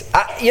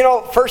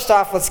First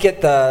off, let's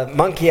get the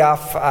monkey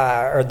off,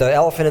 or the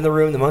elephant in the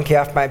room, the monkey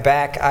off my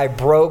back. I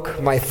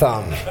broke my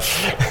thumb.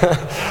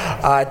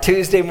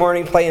 Tuesday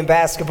morning playing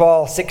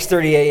basketball,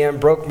 6:30 a.m.,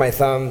 broke my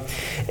thumb,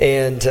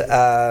 and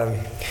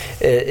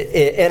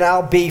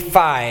I'll be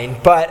fine.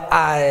 But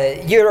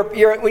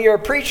when you're a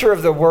preacher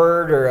of the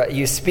word, or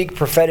you speak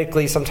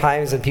prophetically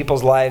sometimes in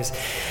people's lives,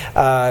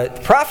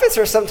 prophets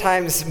are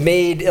sometimes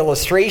made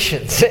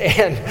illustrations.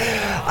 And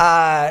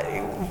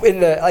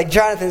like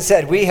Jonathan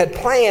said, we had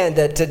planned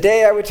that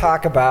today I would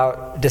talk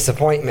about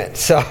disappointment.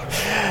 So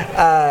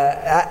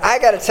I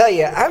got to tell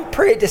you, I'm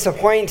pretty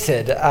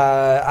disappointed.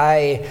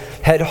 I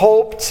had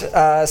hoped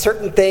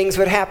certain things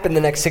would happen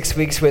the next 6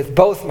 weeks with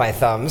both my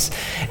thumbs,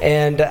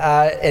 and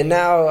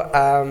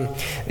now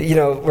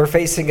we're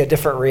facing a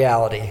different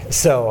reality.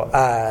 So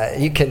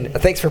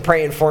thanks for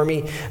praying for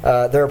me.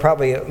 There are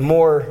probably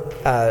more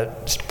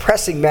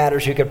pressing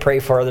matters you could pray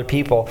for other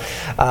people.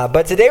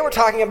 But today we're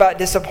talking about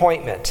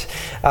disappointment.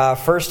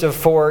 First of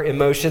four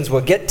emotions.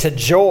 We'll get to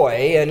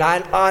joy, and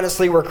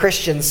honestly, we're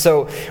Christians,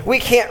 so we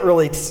can't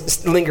really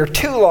linger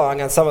too long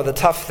on some of the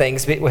tough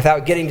things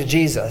without getting to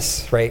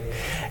Jesus, right?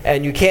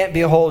 And you can't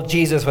behold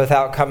Jesus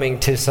without coming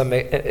to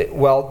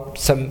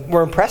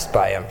we're impressed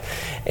by him,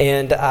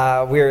 and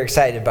we're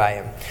excited by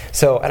him.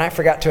 So, and I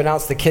forgot to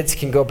announce the kids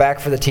can go back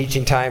for the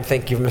teaching time.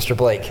 Thank you, Mr.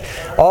 Blake.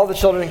 All the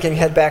children can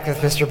head back with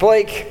Mr.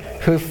 Blake,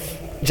 who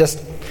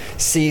just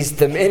sees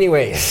them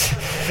anyways.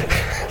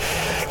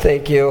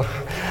 Thank you.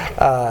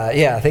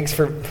 Thanks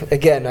for,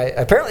 again,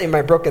 apparently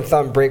my broken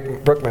thumb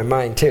broke my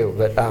mind too,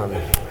 but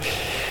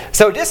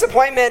so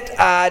disappointment,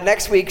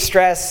 next week,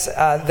 stress,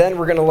 then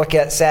we're going to look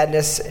at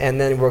sadness, and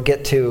then we'll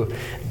get to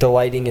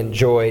delighting in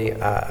joy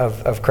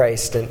of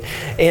Christ. And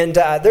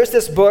there's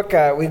this book,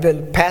 we've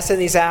been passing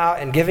these out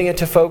and giving it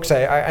to folks.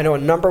 I know a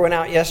number went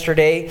out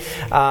yesterday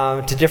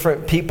to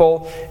different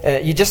people.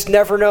 You just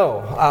never know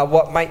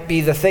what might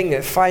be the thing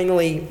that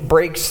finally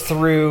breaks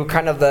through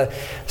kind of the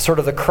sort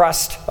of the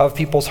crust of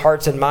people's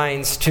hearts and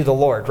minds to the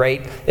Lord,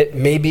 right?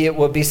 Maybe it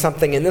will be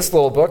something in this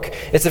little book.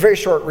 It's a very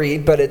short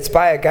read, but it's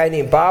by a guy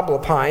named Bob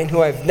Lapine,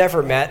 who I've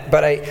never met,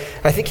 but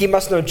I think he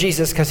must know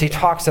Jesus because he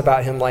talks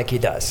about him like he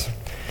does.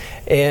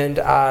 And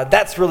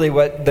that's really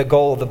what the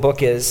goal of the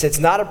book is. It's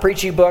not a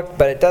preachy book,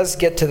 but it does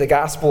get to the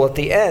gospel at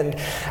the end.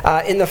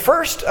 In the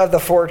first of the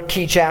four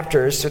key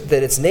chapters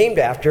that it's named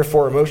after,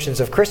 Four Emotions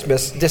of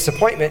Christmas,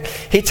 disappointment,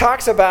 he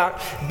talks about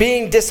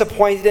being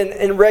disappointed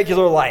in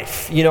regular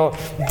life.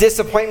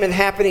 Disappointment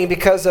happening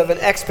because of an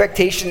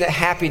expectation that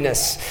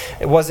happiness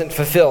wasn't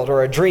fulfilled,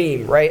 or a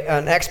dream, right?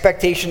 An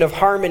expectation of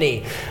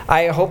harmony.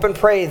 I hope and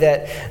pray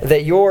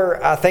that your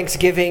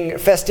Thanksgiving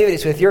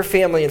festivities with your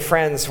family and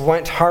friends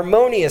went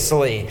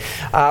harmoniously.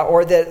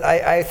 Or that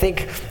I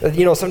think,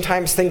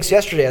 sometimes things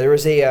yesterday, there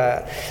was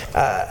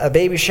a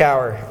baby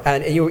shower,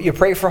 and you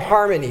pray for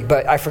harmony,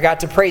 but I forgot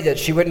to pray that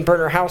she wouldn't burn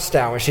her house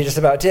down, which she just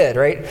about did,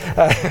 right?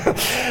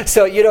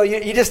 So,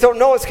 you just don't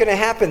know what's going to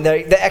happen.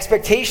 The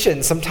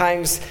expectations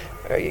sometimes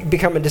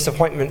become a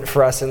disappointment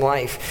for us in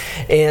life.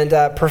 And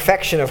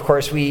perfection, of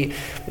course,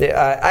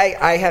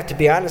 I have to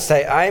be honest,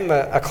 I'm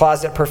a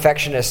closet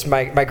perfectionist.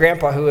 My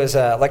grandpa, who is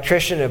an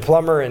electrician and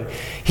plumber, and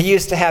he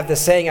used to have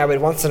this saying, I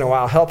would once in a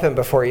while help him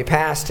before he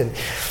passed,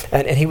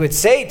 and he would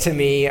say to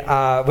me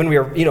when we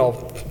were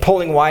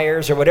pulling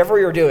wires or whatever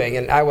we were doing,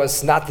 and I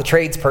was not the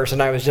tradesperson,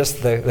 I was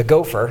just the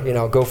gopher,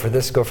 go for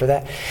this, go for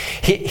that.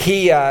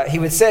 He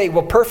would say,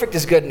 well, perfect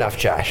is good enough,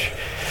 Josh.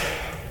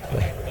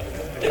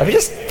 I mean,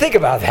 just think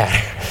about that.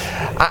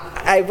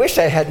 I wish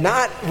I had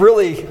not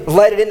really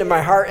let it into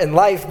my heart and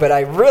life, but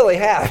I really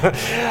have.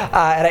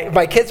 And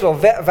my kids will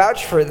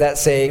vouch for that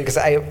saying, because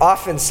I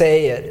often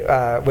say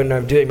it when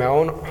I'm doing my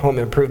own home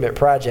improvement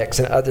projects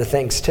and other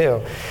things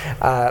too.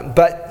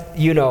 But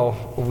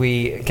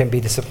we can be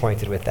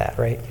disappointed with that,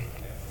 right?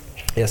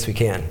 Yes, we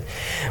can.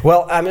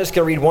 Well, I'm just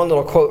going to read one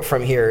little quote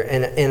from here,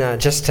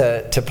 and just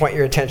to point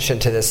your attention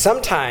to this.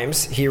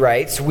 Sometimes, he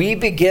writes, we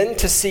begin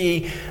to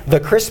see the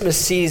Christmas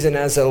season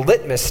as a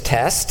litmus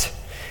test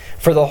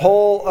for the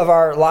whole of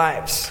our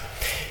lives.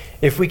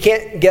 If we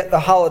can't get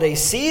the holiday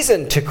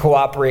season to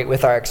cooperate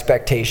with our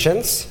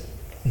expectations,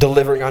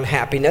 delivering on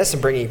happiness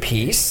and bringing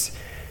peace,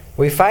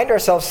 we find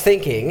ourselves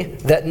thinking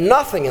that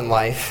nothing in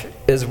life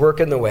is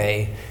working the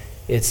way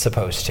it's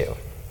supposed to.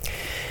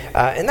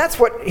 And that's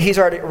what he's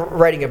already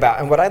writing about,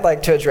 and what I'd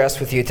like to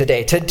address with you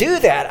today. To do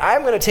that,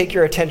 I'm going to take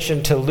your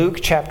attention to Luke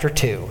chapter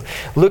 2.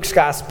 Luke's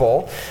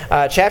Gospel,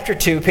 chapter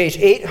 2, page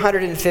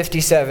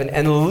 857.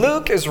 And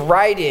Luke is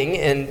writing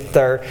in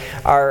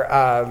our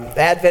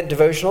Advent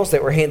devotionals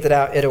that were handed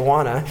out at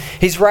Awana.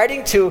 He's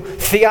writing to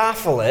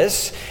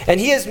Theophilus, and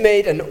he has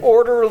made an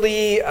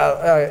orderly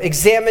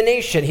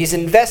examination. He's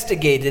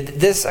investigated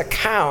this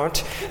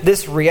account,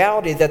 this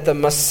reality that the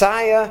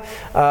Messiah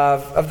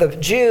of the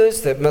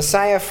Jews, the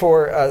Messiah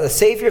for the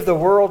Savior of the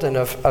world and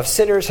of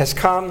sinners has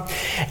come.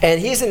 And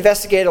he's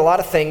investigated a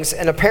lot of things.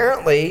 And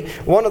apparently,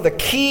 one of the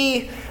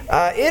key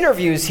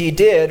interviews he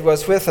did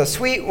was with a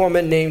sweet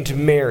woman named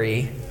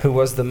Mary, who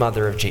was the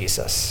mother of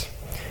Jesus.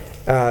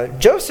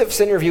 Joseph's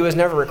interview is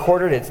never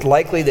recorded. It's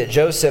likely that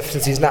Joseph,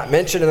 since he's not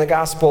mentioned in the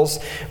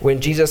Gospels,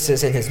 when Jesus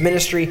is in his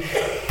ministry,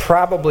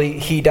 probably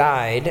he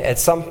died at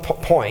some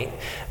point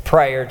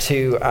prior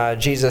to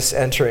Jesus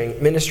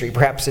entering ministry.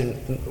 Perhaps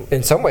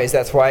in some ways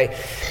that's why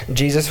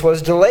Jesus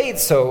was delayed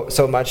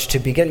so much to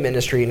begin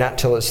ministry, not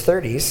till his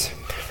 30s.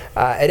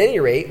 At any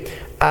rate,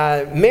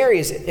 Mary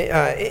is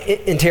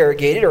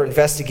interrogated or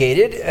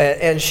investigated,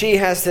 and she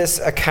has this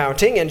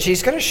accounting, and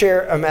she's going to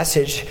share a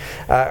message,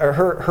 or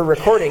her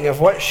recording of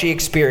what she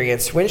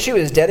experienced when she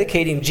was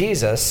dedicating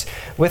Jesus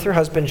with her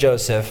husband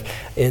Joseph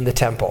in the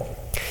temple.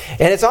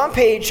 And it's on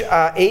page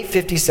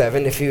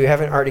 857, if you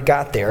haven't already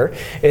got there.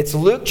 It's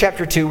Luke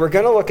chapter 2. We're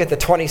going to look at the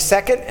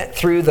 22nd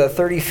through the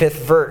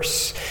 35th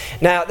verse.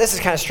 Now, this is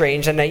kind of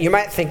strange, and you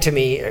might say to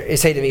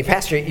me,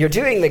 Pastor, you're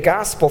doing the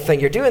gospel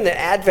thing. You're doing the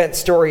Advent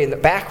story in the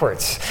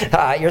backwards.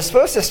 You're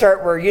supposed to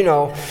start where,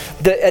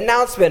 the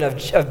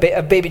announcement of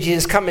baby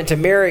Jesus coming to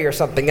Mary or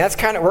something. That's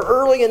we're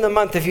early in the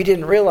month if you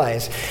didn't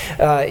realize.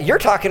 You're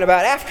talking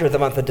about after the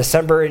month of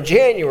December and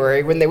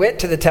January when they went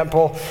to the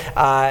temple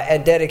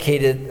and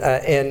dedicated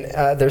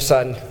their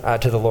son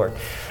to the Lord.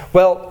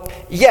 Well,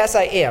 yes,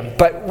 I am,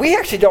 but we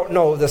actually don't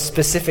know the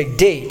specific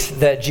date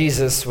that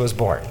Jesus was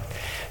born.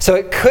 So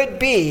it could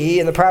be,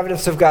 in the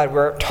providence of God,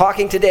 we're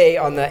talking today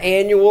on the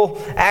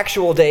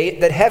actual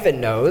date that heaven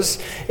knows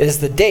is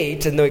the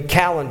date in the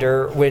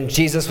calendar when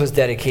Jesus was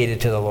dedicated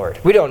to the Lord.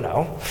 We don't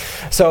know.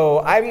 So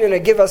I'm going to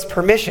give us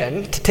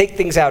permission to take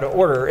things out of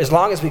order as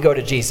long as we go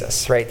to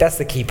Jesus, right? That's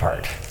the key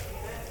part.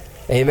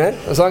 Amen?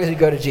 As long as we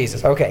go to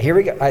Jesus. Okay, here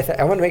we go.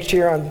 I want to make sure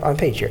you're on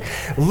page here.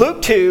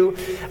 Luke 2,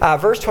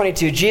 verse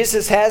 22.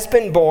 Jesus has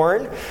been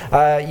born.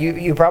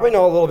 You probably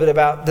know a little bit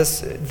about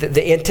this,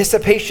 the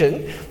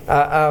anticipation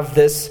of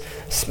this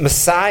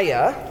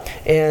Messiah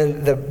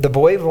and the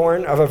boy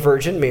born of a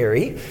Virgin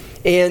Mary.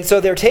 And so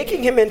they're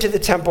taking him into the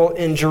temple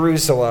in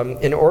Jerusalem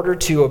in order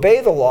to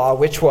obey the law,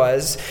 which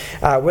was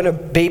when a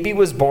baby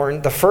was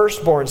born, the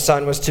firstborn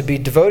son was to be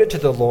devoted to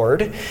the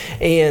Lord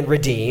and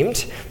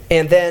redeemed.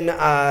 And then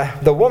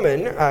the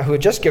woman who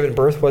had just given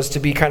birth was to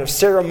be kind of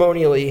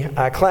ceremonially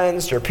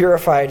cleansed or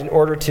purified in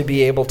order to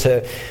be able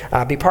to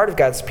be part of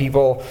God's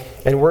people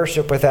and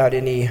worship without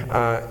any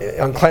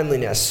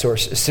uncleanliness or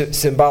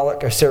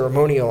symbolic or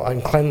ceremonial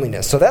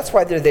uncleanliness. So that's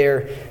why they're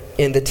there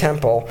in the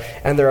temple,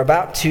 and they're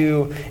about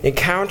to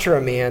encounter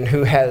a man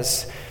who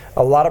has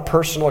a lot of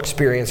personal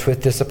experience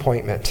with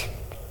disappointment.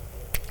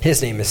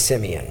 His name is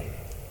Simeon.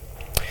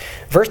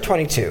 Verse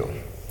 22.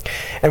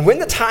 And when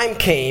the time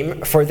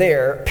came for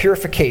their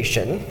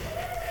purification,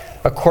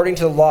 according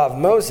to the law of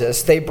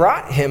Moses, they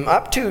brought him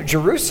up to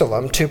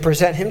Jerusalem to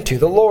present him to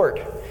the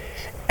Lord.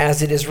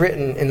 As it is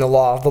written in the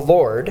law of the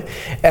Lord,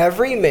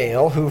 every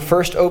male who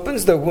first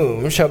opens the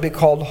womb shall be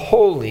called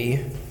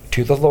holy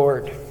to the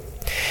Lord.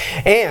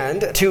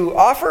 And to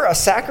offer a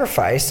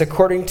sacrifice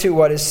according to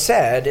what is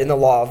said in the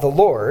law of the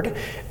Lord,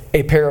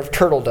 a pair of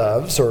turtle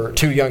doves or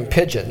 2 young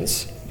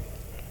pigeons.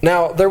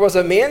 Now there was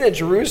a man in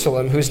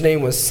Jerusalem whose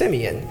name was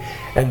Simeon,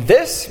 and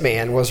this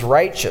man was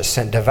righteous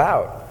and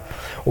devout,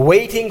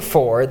 waiting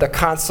for the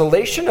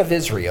consolation of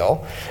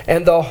Israel,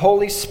 and the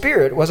Holy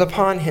Spirit was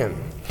upon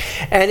him.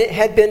 And it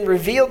had been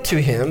revealed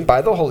to him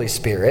by the Holy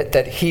Spirit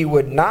that he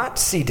would not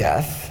see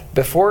death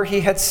before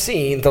he had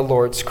seen the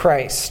Lord's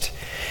Christ.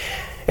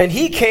 And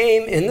he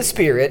came in the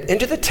Spirit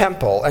into the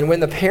temple, and when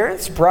the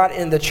parents brought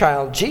in the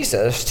child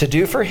Jesus to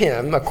do for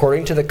him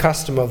according to the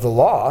custom of the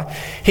law,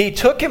 he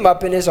took him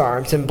up in his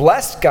arms and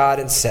blessed God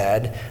and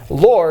said,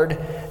 Lord,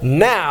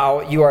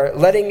 now you are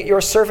letting your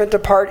servant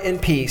depart in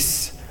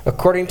peace,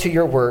 according to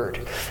your word.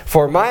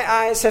 For my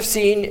eyes have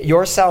seen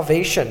your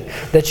salvation,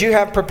 that you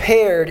have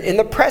prepared in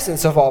the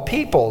presence of all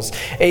peoples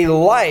a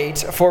light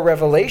for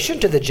revelation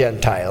to the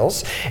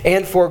Gentiles,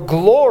 and for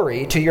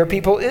glory to your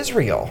people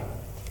Israel.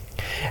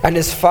 And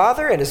his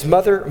father and his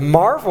mother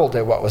marveled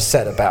at what was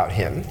said about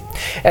him.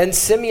 And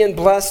Simeon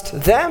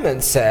blessed them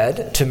and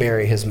said to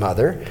Mary his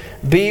mother,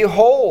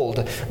 Behold,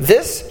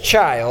 this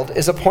child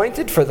is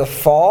appointed for the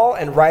fall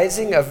and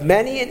rising of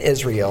many in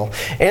Israel,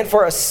 and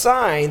for a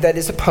sign that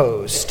is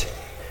opposed.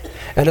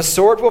 And a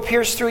sword will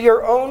pierce through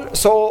your own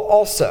soul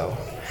also,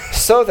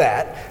 so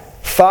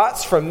that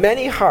thoughts from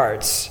many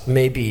hearts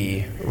may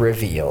be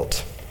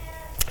revealed.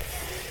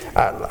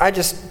 I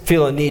just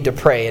feel a need to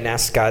pray and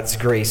ask God's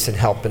grace and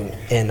help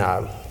in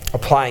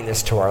applying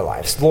this to our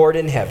lives. Lord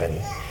in heaven,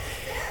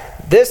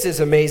 this is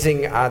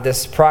amazing,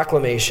 this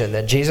proclamation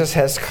that Jesus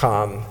has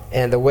come,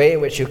 and the way in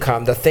which you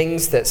come, the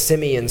things that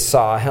Simeon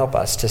saw, help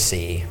us to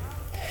see.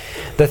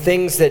 The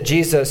things that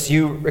Jesus,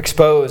 you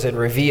expose and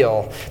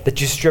reveal, that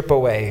you strip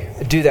away,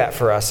 do that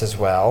for us as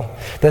well.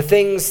 The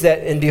things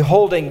that in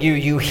beholding you,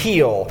 you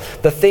heal.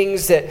 The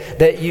things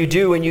that you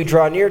do when you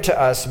draw near to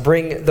us,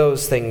 bring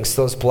those things,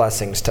 those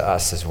blessings to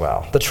us as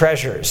well. The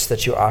treasures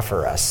that you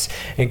offer us.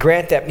 And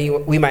grant that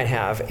we might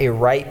have a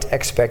right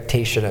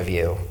expectation of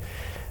you.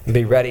 And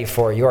be ready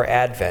for your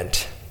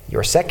advent,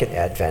 your second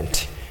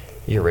advent,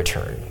 your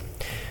return.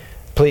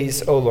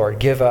 Please, O Lord,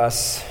 give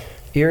us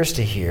ears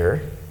to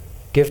hear.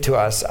 Give to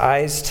us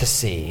eyes to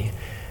see,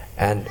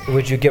 And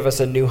would you give us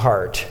a new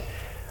heart,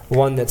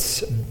 one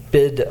that's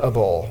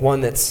biddable,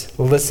 one that's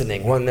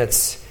listening, one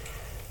that's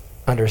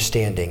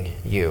understanding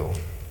you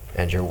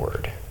and your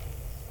word.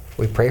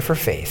 We pray for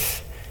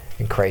faith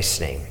in Christ's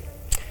name.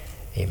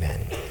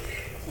 Amen.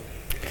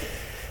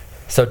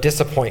 So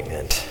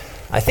disappointment.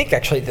 I think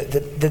actually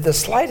did the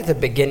slide at the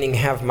beginning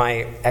have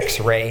my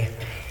X-ray?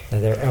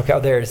 There, okay,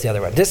 there's the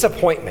other one.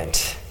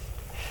 Disappointment,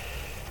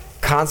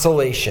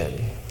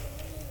 consolation,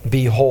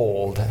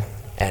 behold,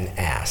 and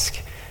ask.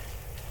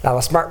 Now,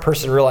 a smart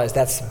person realized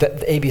that's the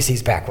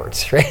ABC's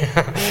backwards, right?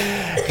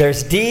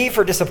 There's D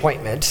for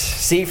disappointment,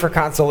 C for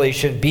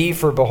consolation, B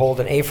for behold,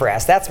 and A for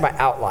ask. That's my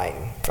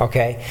outline,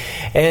 okay?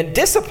 And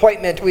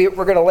disappointment, we're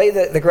going to lay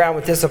the ground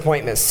with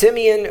disappointment.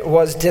 Simeon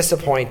was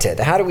disappointed.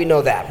 How do we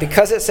know that?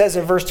 Because it says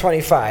in verse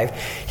 25,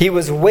 he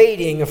was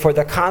waiting for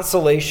the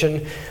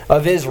consolation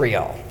of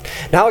Israel.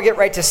 Now I'll get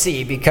right to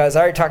C, because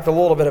I already talked a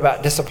little bit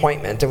about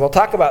disappointment, and we'll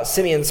talk about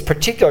Simeon's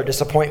particular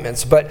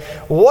disappointments. But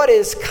what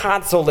is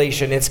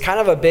consolation? It's kind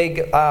of a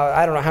big,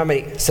 I don't know how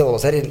many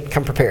syllables. I didn't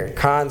come prepared.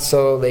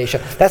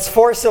 Consolation. That's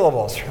 4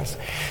 syllables,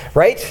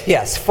 right?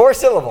 Yes, 4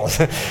 syllables.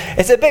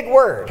 It's a big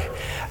word.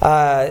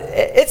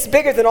 It's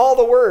bigger than all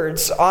the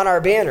words on our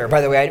banner.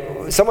 By the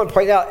way, someone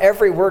pointed out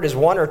every word is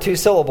 1 or 2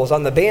 syllables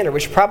on the banner,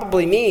 which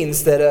probably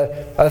means that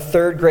a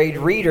 3rd grade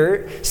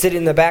reader sitting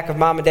in the back of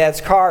mom and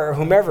dad's car or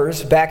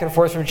whomever's back and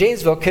forth from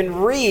Janesville can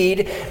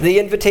read the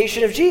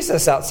invitation of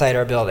Jesus outside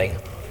our building.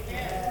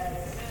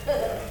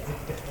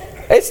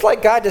 It's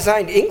like God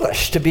designed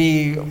English to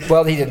be,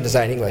 well, he didn't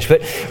design English,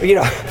 but,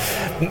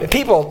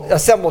 people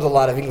assembled a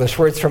lot of English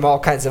words from all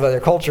kinds of other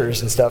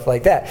cultures and stuff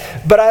like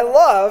that. But I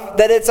love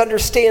that it's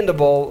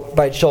understandable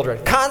by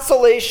children.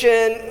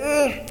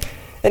 Consolation,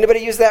 anybody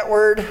use that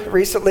word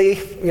recently?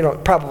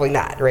 Probably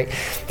not, right?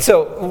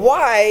 So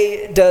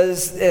why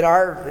does, in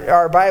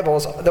our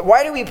Bibles,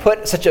 why do we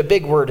put such a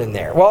big word in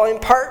there? Well, in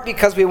part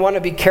because we want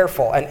to be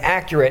careful and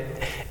accurate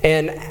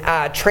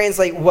and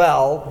translate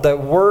well the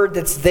word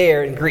that's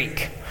there in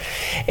Greek.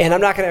 And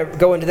I'm not going to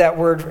go into that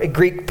word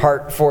Greek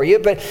part for you,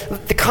 but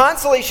the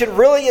consolation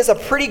really is a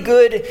pretty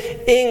good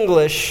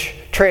English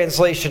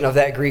translation of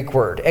that Greek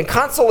word. And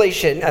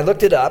consolation, I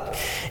looked it up,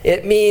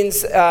 it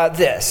means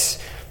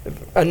this.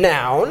 A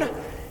noun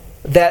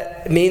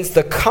that means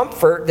the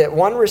comfort that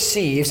one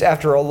receives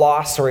after a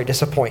loss or a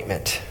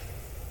disappointment.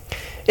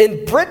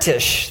 In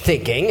British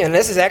thinking, and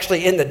this is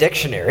actually in the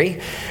dictionary,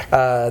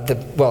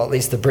 at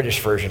least the British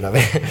version of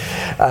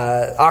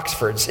it,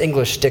 Oxford's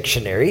English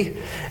Dictionary,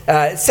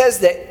 it says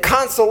that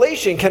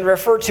consolation can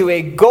refer to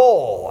a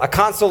goal, a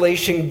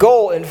consolation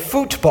goal in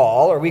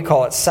football, or we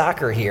call it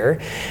soccer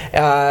here,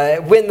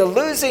 when the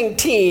losing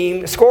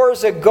team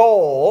scores a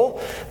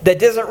goal that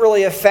doesn't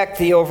really affect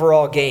the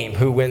overall game,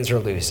 who wins or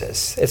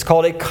loses. It's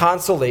called a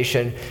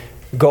consolation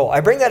goal.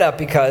 I bring that up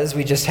because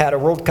we just had a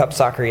World Cup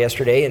soccer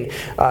yesterday, and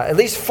at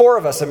least 4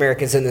 of us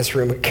Americans in this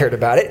room cared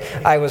about it.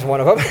 I was one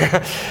of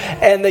them.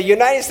 And the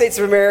United States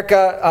of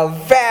America, a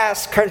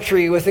vast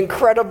country with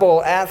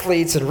incredible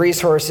athletes and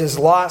resources,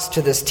 lost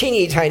to this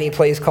teeny tiny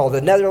place called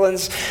the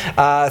Netherlands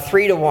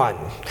 3-1.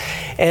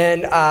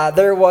 And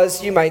there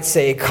was, you might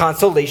say, a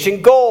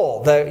consolation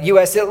goal. The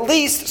U.S. at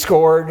least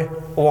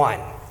scored 1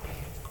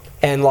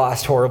 and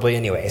lost horribly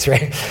anyways,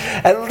 right?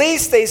 At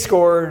least they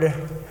scored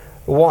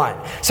 1.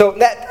 So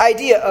that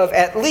idea of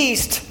at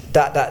least ...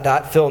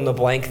 fill in the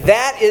blank,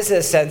 that is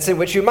a sense in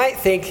which you might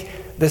think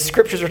the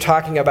scriptures are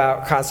talking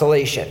about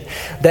consolation.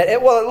 That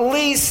at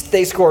least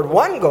they scored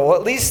 1 goal,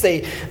 at least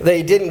they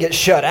didn't get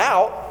shut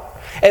out.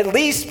 At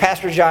least,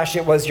 Pastor Josh,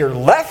 it was your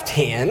left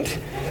hand,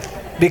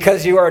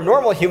 because you are a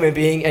normal human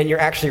being and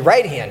you're actually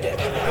right-handed.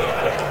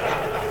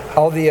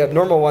 All the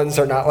abnormal ones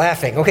are not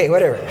laughing. Okay,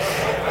 whatever.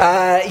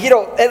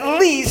 At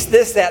least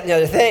this, that, and the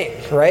other thing,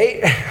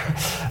 right?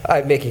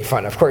 I'm making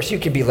fun. Of course, you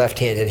can be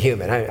left-handed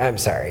human. I'm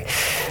sorry.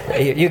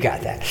 You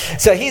got that.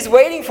 So he's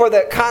waiting for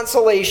the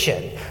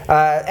consolation.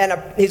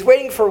 He's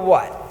waiting for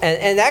what?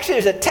 And actually,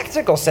 there's a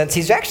technical sense.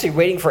 He's actually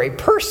waiting for a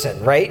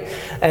person, right?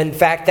 In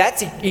fact,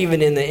 that's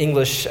even in the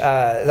English,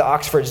 the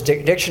Oxford's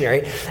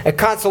dictionary. A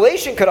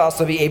consolation could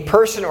also be a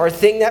person or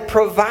thing that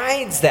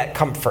provides that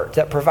comfort,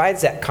 that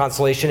provides that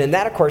consolation. And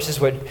that, of course, is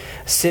what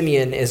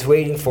Simeon is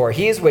waiting for.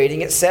 He is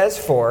waiting, it says,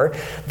 for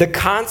the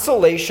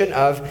consolation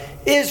of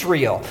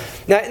Israel.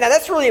 Now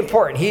that's really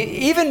important.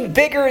 Even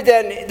bigger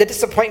than the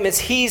disappointments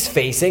he's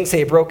facing,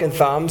 say broken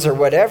thumbs or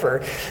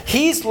whatever,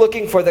 he's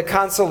looking for the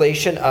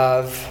consolation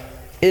of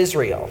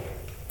Israel.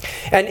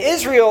 And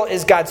Israel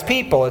is God's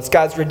people. It's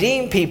God's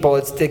redeemed people.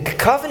 It's the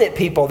covenant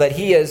people that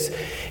he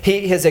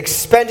has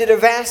expended a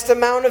vast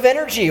amount of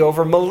energy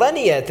over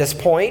millennia at this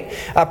point,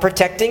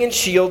 protecting and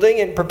shielding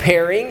and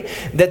preparing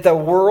that the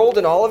world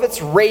and all of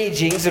its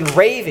ragings and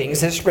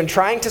ravings has been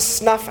trying to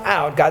snuff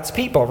out God's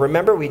people.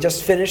 Remember, we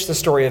just finished the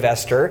story of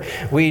Esther.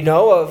 We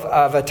know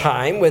of a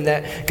time when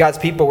God's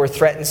people were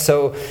threatened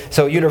so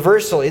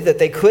universally that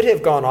they could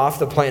have gone off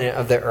the planet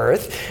of the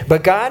earth.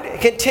 But God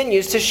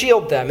continues to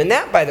shield them. And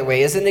that, by the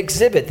way, is an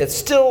exhibit that's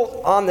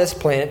still on this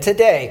planet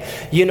today.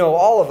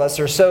 All of us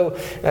are so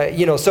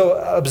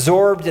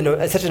absorbed in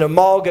such an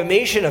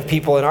amalgamation of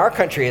people in our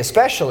country,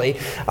 especially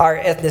our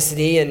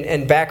ethnicity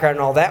and background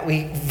and all that.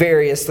 We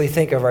variously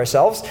think of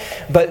ourselves.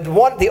 But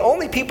the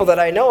only people that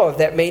I know of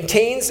that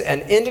maintains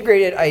an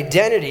integrated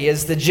identity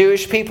is the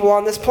Jewish people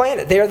on this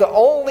planet. They are the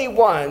only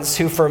ones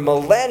who for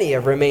millennia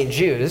remain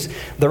Jews.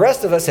 The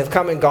rest of us have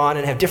come and gone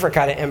and have different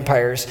kind of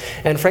empires.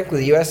 And frankly,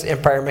 the U.S.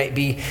 empire might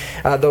be,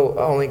 though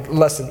only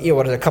less than,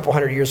 a couple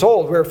hundred years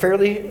old, we're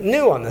fairly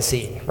new on the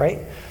scene, right?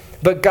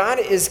 But God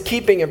is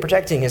keeping and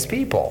protecting his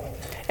people.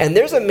 And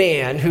there's a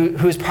man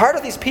who's part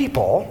of these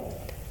people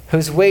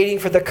who's waiting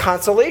for the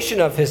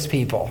consolation of his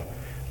people,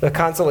 the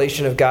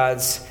consolation of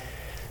God's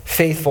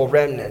faithful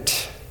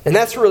remnant. And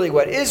that's really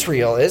what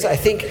Israel is. I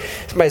think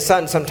my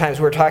son, sometimes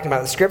we're talking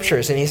about the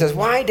scriptures, and he says,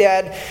 why,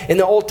 Dad, in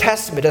the Old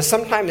Testament,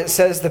 sometimes it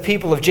says the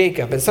people of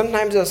Jacob, and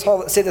sometimes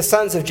it'll say the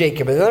sons of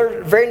Jacob, and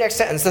the very next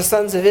sentence, the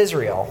sons of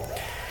Israel.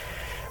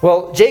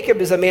 Well,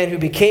 Jacob is a man who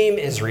became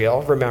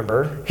Israel,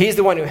 remember. He's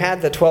the one who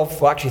had the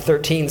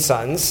 13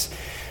 sons,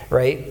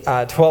 right?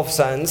 12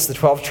 sons, the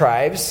 12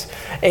 tribes.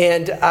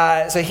 And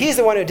so he's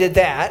the one who did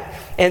that.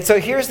 And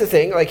so here's the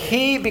thing,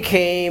 he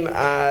became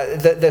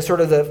the sort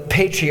of the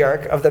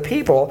patriarch of the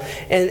people.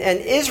 And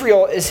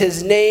Israel is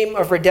his name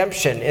of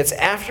redemption. It's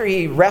after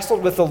he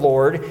wrestled with the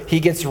Lord,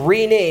 he gets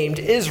renamed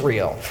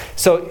Israel.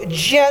 So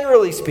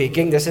generally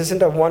speaking, this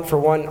isn't a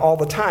one-for-one all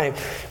the time,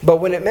 but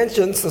when it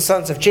mentions the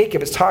sons of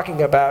Jacob, it's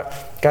talking about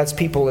God's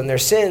people and their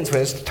sins.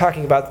 When it's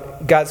talking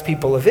about God's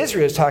people of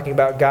Israel, it's talking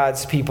about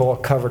God's people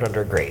covered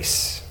under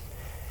grace.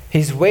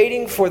 He's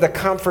waiting for the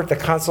comfort, the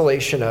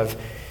consolation of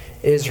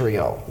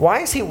Israel.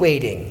 Why is he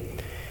waiting?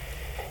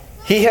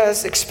 He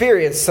has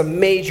experienced some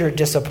major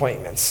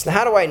disappointments. Now,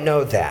 how do I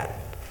know that?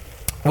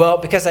 Well,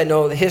 because I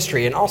know the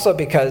history, and also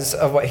because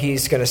of what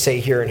he's going to say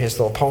here in his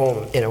little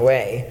poem, in a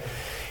way.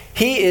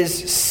 He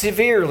is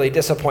severely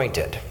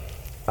disappointed.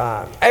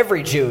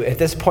 Every Jew at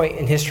this point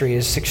in history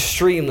is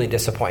extremely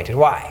disappointed.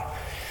 Why?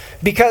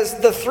 Because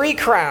the three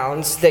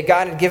crowns that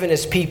God had given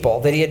his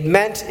people, that he had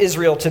meant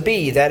Israel to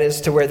be, that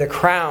is to wear the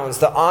crowns,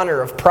 the honor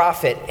of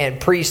prophet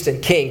and priest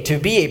and king, to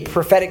be a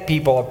prophetic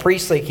people, a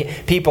priestly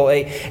people,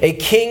 a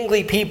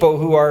kingly people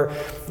who are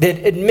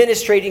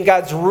administrating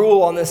God's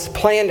rule on this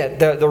planet,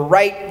 the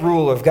right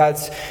rule of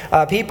God's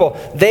people.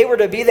 They were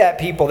to be that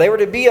people. They were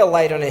to be a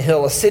light on a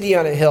hill, a city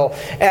on a hill.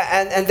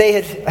 And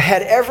they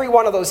had every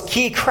one of those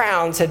key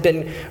crowns had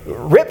been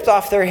ripped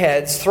off their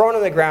heads, thrown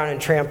on the ground,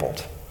 and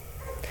trampled.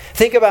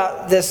 Think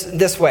about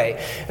this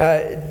way.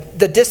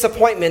 The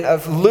disappointment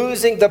of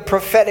losing the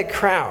prophetic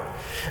crown.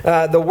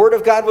 The word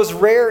of God was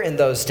rare in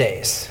those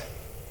days,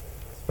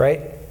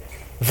 right?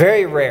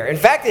 Very rare. In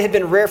fact, it had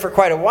been rare for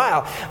quite a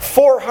while.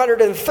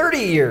 430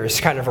 years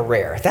kind of a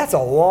rare. That's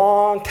a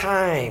long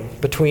time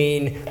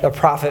between the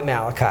prophet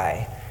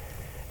Malachi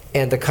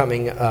and the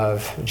coming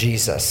of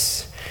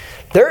Jesus.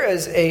 There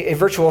is a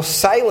virtual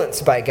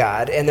silence by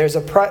God, and there's a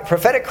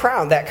prophetic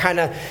crown, that kind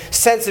of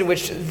sense in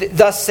which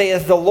thus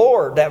saith the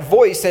Lord, that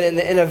voice. And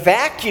in a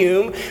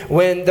vacuum,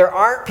 when there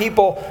aren't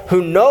people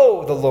who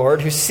know the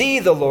Lord, who see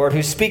the Lord,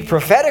 who speak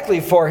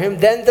prophetically for him,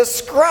 then the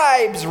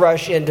scribes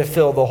rush in to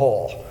fill the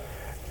hole.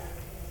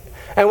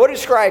 And what do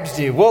scribes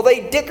do? Well,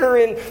 they dicker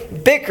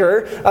and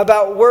bicker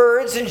about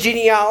words and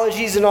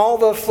genealogies and all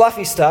the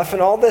fluffy stuff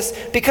and all this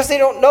because they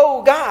don't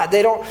know God.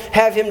 They don't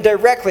have him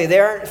directly. They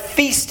aren't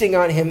feasting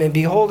on him and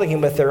beholding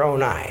him with their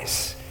own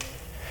eyes.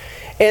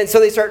 And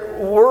so they start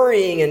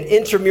worrying and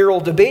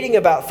intramural debating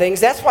about things.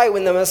 That's why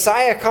when the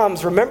Messiah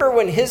comes, remember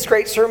when his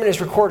great sermon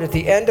is recorded at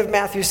the end of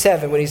Matthew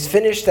 7, when he's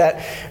finished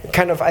that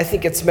kind of, I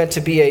think it's meant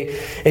to be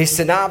a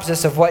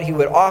synopsis of what he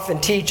would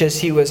often teach as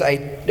he was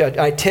an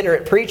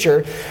itinerant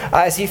preacher.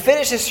 As he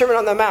finished his Sermon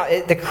on the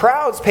Mount, the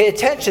crowds pay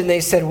attention.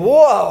 They said,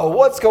 whoa,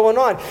 what's going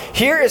on?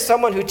 Here is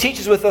someone who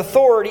teaches with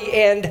authority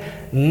and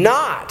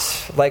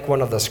not like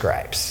one of the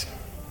scribes.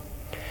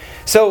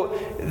 So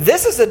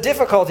this is a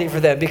difficulty for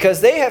them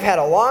because they have had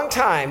a long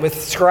time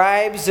with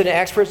scribes and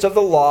experts of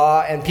the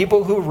law and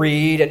people who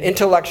read and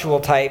intellectual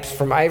types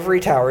from ivory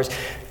towers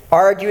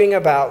arguing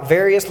about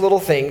various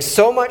little things,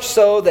 so much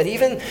so that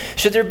even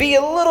should there be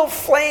a little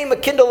flame, a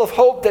kindle of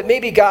hope that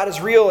maybe God is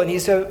real and he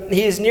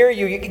is near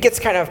you, it gets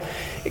kind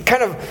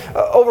of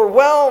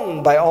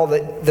overwhelmed by all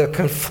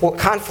the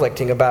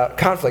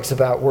conflicts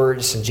about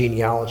words and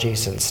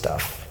genealogies and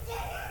stuff.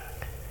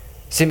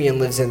 Simeon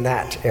lives in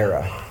that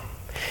era.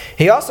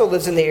 He also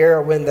lives in the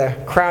era when the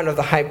crown of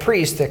the high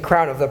priest, the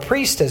crown of the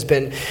priest has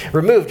been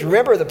removed.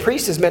 Remember, the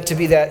priest is meant to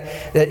be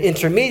that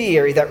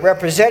intermediary, that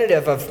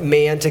representative of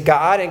man to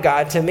God and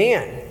God to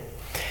man.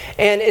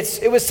 And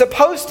it was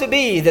supposed to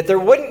be that there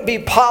wouldn't be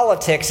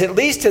politics, at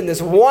least in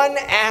this one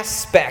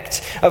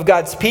aspect of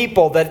God's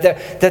people, that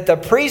the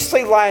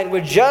priestly line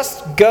would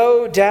just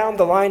go down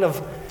the line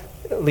of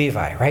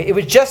Levi, right? It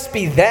would just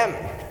be them.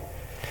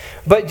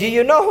 But do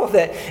you know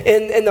that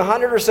in the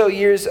 100 or so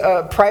years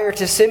prior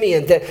to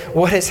Simeon, that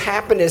what has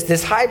happened is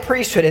this high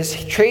priesthood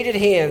has traded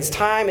hands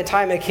time and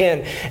time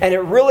again, and it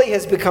really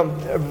has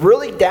become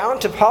really down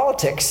to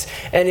politics.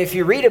 And if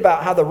you read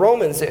about how the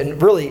Romans,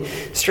 and really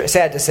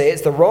sad to say,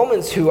 it's the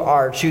Romans who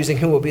are choosing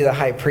who will be the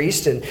high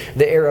priest in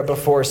the era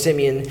before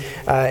Simeon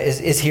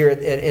is here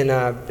in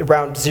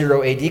around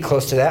 0 AD,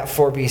 close to that,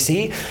 4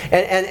 BC.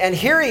 And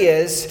here he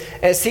is,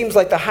 and it seems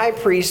like the high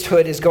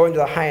priesthood is going to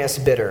the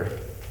highest bidder.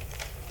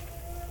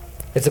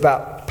 It's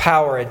about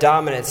power and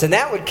dominance. And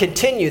that would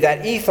continue,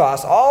 that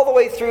ethos, all the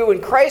way through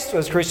when Christ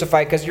was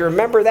crucified, because you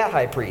remember that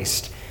high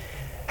priest,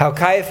 how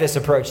Caiaphas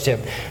approached him.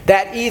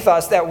 That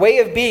ethos, that way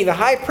of being, the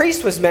high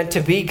priest was meant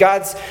to be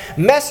God's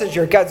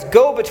messenger, God's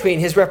go-between,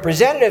 his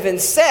representative.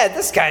 Instead,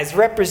 this guy's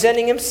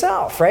representing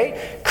himself, right?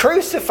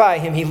 Crucify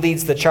him, he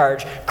leads the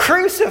charge.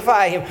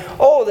 Crucify him.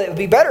 Oh, it would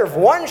be better if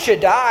one should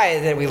die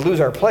than we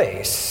lose our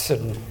place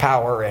and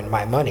power and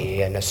my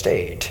money and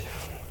estate.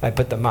 I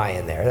put the "my"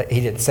 in there. He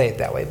didn't say it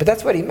that way, but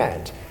that's what he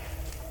meant.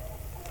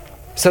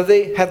 So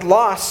they had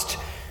lost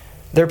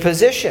their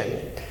position.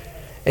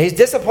 And he's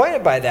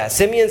disappointed by that.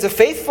 Simeon's a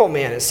faithful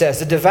man, it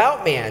says, a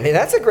devout man. And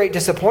that's a great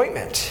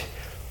disappointment.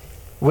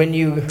 When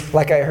you,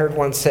 like I heard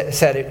one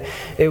said,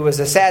 it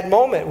was a sad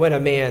moment when a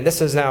man,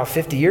 this is now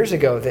 50 years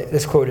ago that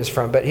this quote is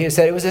from, but he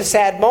said, it was a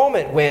sad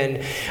moment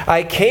when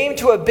I came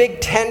to a big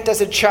tent as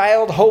a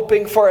child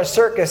hoping for a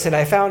circus and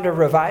I found a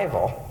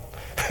revival.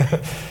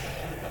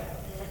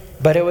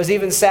 But it was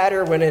even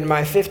sadder when in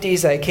my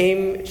 50s I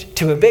came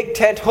to a big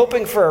tent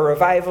hoping for a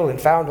revival and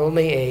found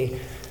only a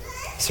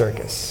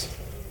circus.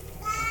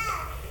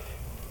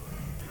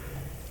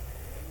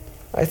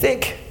 I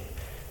think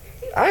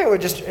I would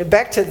just,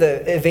 back to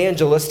the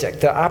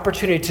evangelistic, the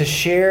opportunity to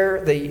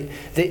share the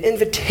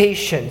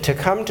invitation to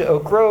come to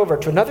Oak Grove or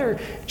to another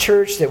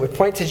church that would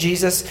point to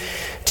Jesus,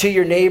 to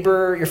your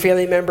neighbor, your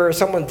family member,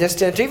 someone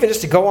distant, or even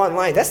just to go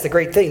online. That's the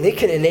great thing. They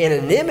can, in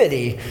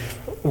anonymity,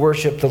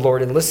 worship the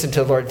Lord and listen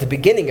to the Lord at the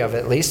beginning of it,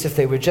 at least, if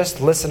they would just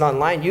listen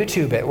online,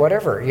 YouTube it,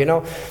 whatever, you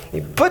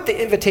put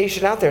the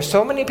invitation out there.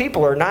 So many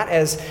people are not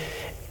as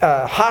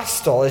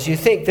hostile as you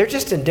think. They're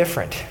just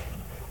indifferent.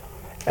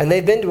 And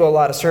they've been to a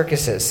lot of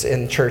circuses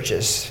in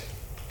churches.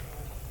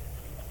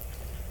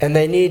 And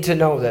they need to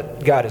know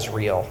that God is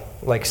real,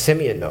 like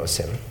Simeon knows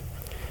him.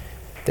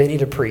 They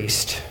need a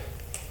priest.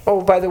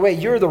 Oh, by the way,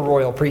 you're the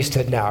royal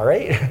priesthood now,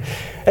 right?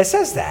 It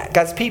says that.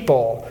 God's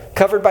people,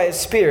 covered by his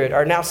Spirit,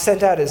 are now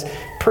sent out as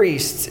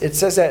priests. It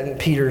says that in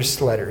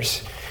Peter's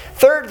letters.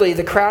 Thirdly,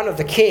 the crown of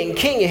the king.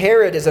 King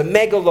Herod is a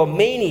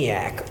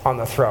megalomaniac on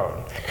the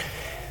throne.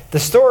 The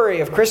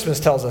story of Christmas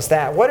tells us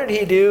that. What did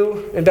he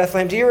do in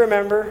Bethlehem? Do you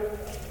remember?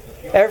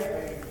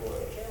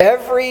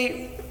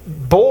 Every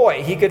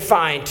boy he could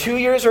find, 2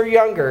 years or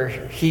younger,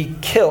 he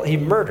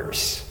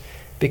murders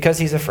because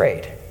he's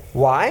afraid.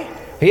 Why?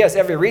 He has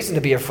every reason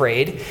to be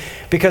afraid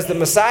because the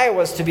Messiah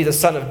was to be the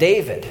son of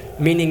David,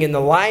 meaning in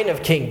the line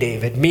of King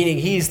David, meaning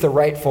he's the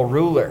rightful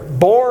ruler.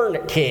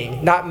 Born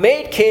king, not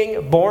made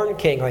king, born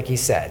king, like he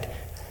said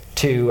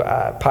to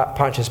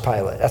Pontius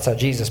Pilate. That's how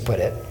Jesus put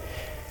it.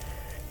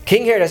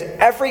 King Herod has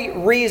every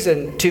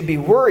reason to be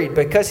worried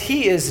because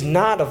he is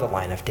not of the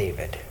line of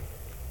David.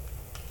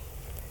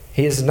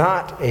 He is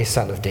not a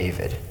son of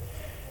David.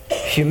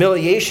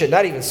 Humiliation,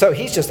 not even so.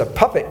 He's just a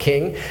puppet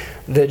king.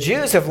 The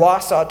Jews have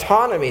lost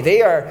autonomy.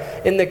 They are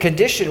in the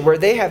condition where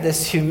they have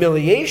this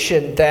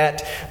humiliation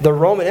that the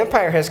Roman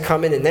Empire has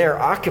come in and they're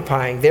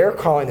occupying. They're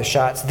calling the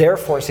shots. They're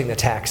forcing the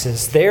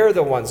taxes. They're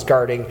the ones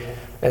guarding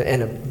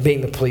and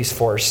being the police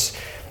force.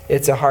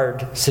 It's a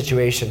hard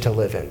situation to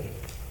live in.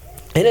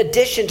 In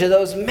addition to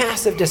those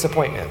massive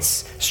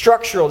disappointments,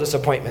 structural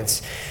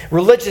disappointments,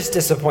 religious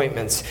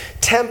disappointments,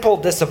 temple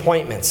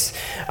disappointments,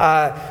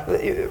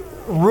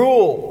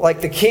 rule,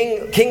 like the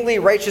kingly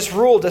righteous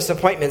rule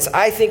disappointments,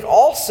 I think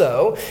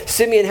also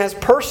Simeon has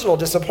personal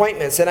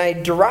disappointments, and I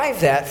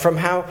derive that from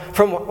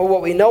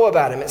what we know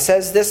about him. It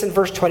says this in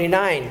verse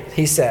 29.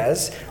 He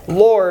says,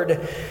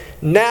 "Lord,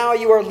 now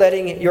you are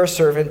letting your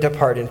servant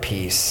depart in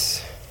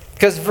peace."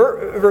 Because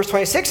verse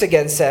 26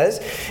 again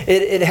says,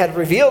 it had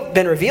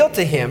been revealed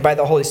to him by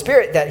the Holy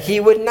Spirit that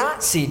he would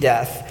not see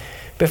death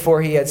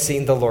before he had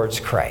seen the Lord's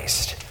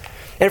Christ.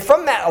 And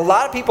from that, a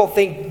lot of people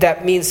think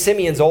that means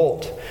Simeon's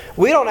old.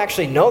 We don't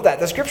actually know that.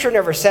 The scripture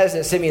never says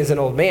that Simeon's an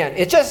old man.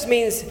 It just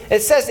means,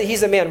 it says that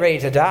he's a man ready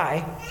to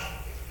die.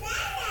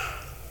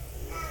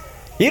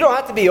 You don't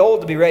have to be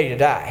old to be ready to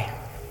die.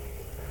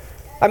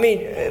 I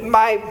mean,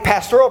 my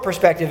pastoral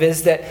perspective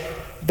is that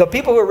the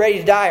people who are ready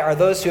to die are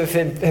those who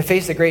have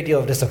faced a great deal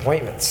of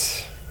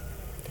disappointments.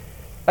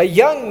 A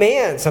young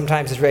man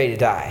sometimes is ready to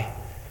die.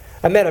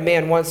 I met a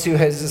man once who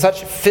has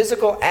such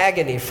physical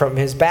agony from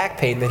his back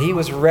pain that he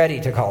was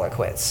ready to call it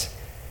quits.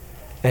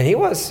 And he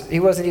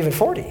wasn't even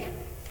 40.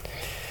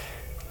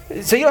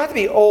 So you don't have to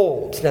be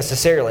old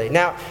necessarily.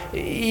 Now,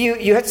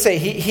 you have to say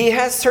he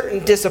has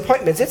certain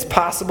disappointments. It's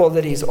possible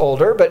that he's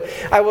older, but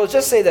I will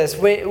just say this.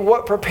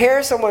 What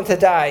prepares someone to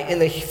die in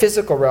the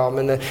physical realm,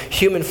 in the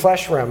human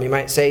flesh realm, you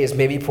might say, is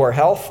maybe poor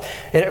health,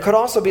 and it could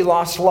also be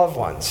lost loved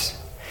ones.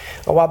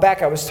 A while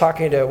back, I was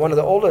talking to one of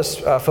the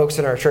oldest folks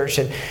in our church,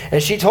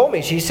 and she told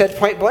me, she said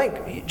point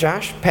blank,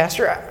 Josh,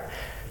 Pastor,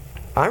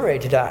 I'm ready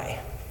to die.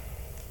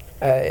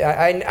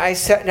 I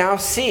now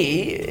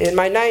see in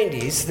my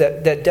 90s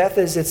that death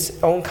is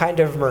its own kind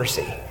of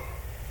mercy.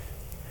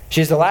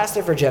 She's the last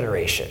of her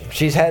generation.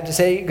 She's had to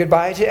say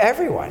goodbye to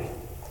everyone.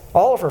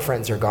 All of her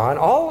friends are gone.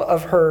 All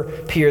of her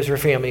peers, her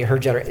family, her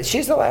generation.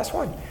 She's the last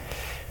one.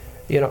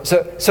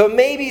 So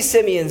maybe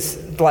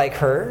Simeon's like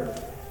her.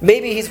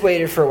 Maybe he's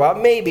waited for a while.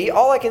 Maybe.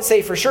 All I can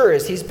say for sure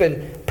is he's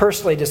been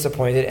personally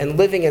disappointed and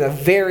living in a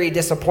very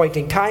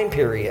disappointing time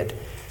period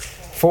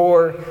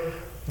for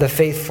the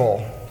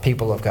faithful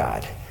people of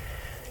God.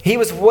 He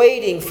was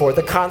waiting for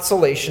the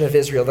consolation of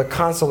Israel, the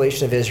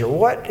consolation of Israel.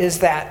 What does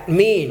that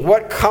mean?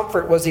 What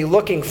comfort was he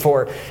looking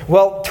for?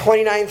 Well,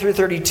 29 through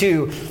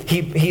 32,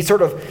 he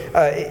sort of,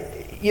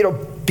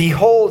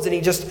 beholds and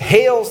he just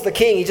hails the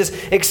king. He just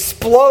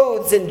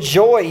explodes in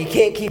joy. He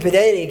can't keep it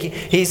in.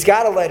 He's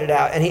got to let it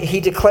out. And he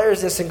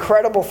declares this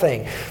incredible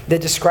thing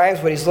that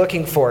describes what he's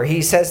looking for.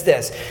 He says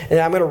this, and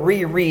I'm going to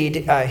reread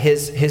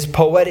his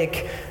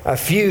poetic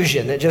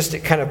fusion that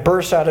just kind of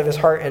bursts out of his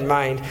heart and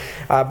mind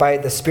by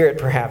the Spirit,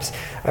 perhaps,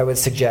 I would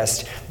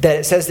suggest. That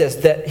it says this,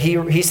 that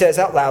he says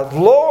out loud,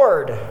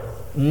 Lord,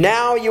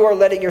 now you are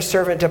letting your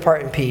servant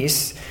depart in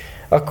peace,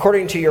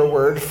 according to your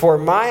word, for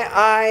my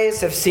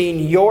eyes have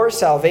seen your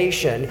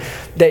salvation,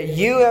 that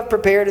you have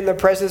prepared in the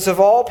presence of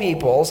all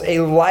peoples a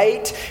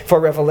light for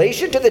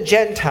revelation to the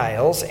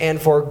Gentiles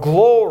and for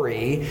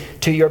glory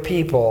to your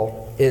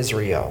people,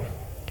 Israel.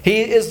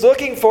 He is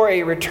looking for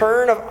a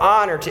return of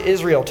honor to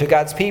Israel, to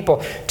God's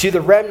people, to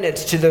the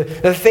remnants, to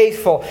the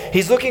faithful.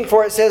 He's looking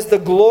for, it says, the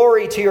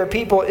glory to your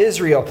people,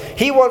 Israel.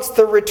 He wants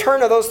the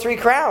return of those three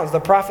crowns, the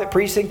prophet,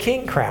 priest, and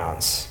king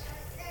crowns.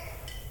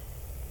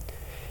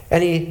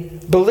 And he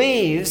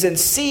believes and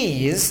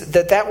sees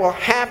that will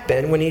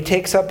happen when he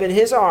takes up in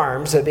his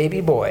arms a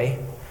baby boy,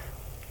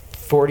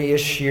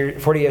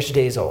 40-ish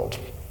days old.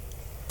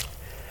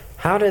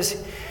 How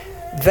does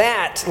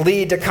that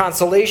lead to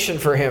consolation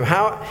for him?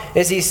 How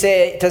does he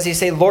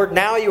say, Lord,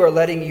 now you are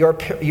letting your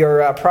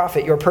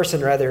prophet, your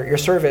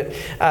servant,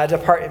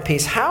 depart in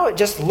peace? How,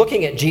 just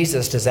looking at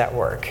Jesus, does that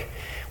work?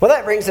 Well,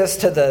 that brings us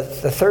to the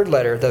third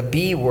letter, the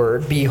B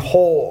word,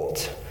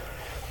 behold.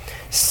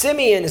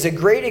 Simeon is a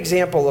great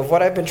example of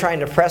what I've been trying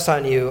to press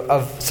on you,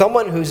 of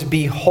someone who's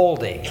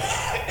beholding.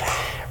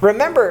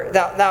 Remember,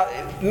 now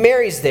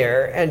Mary's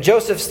there, and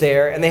Joseph's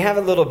there, and they have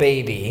a little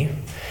baby.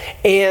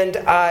 And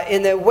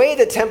in the way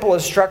the temple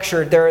is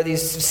structured, there are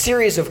these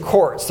series of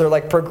courts. They're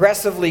like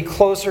progressively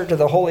closer to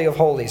the Holy of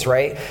Holies,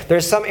 right?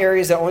 There's some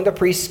areas that only the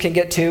priests can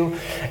get to.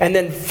 And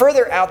then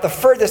further out, the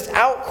furthest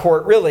out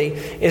court really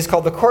is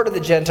called the court of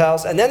the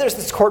Gentiles. And then there's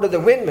this court of the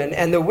women.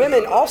 And the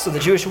women also, the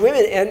Jewish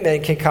women and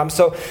men can come.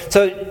 So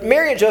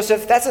Mary and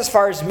Joseph, that's as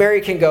far as Mary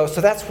can go.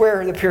 So that's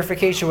where the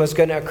purification was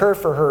going to occur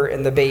for her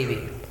and the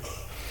baby.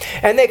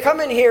 And they come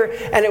in here,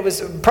 and it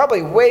was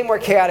probably way more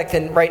chaotic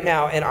than right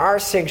now in our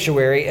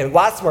sanctuary, and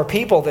lots more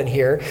people than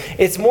here.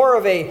 It's more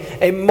of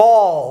a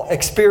mall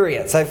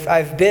experience.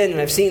 I've been and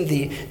I've seen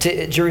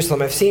to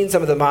Jerusalem. I've seen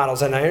some of the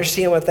models, and I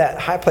understand what that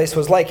high place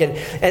was like. And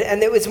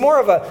it was more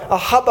of a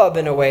hubbub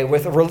in a way,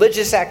 with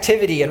religious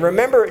activity. And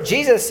remember,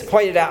 Jesus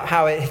pointed out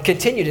how it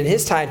continued in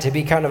his time to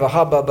be kind of a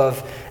hubbub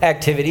of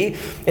activity.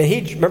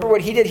 And remember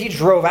what he did? He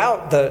drove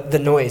out the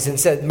noise and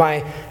said, my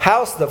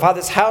house, the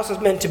Father's house, was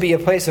meant to be a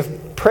place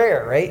of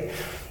prayer, right?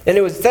 And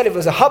it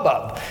was a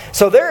hubbub.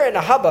 So they're in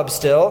a hubbub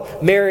still.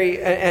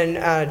 Mary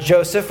and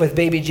Joseph with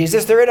baby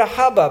Jesus, they're in a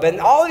hubbub. And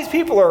all these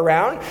people are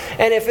around.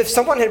 And if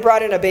someone had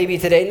brought in a baby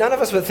today, none of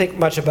us would think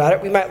much about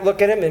it. We might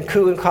look at him and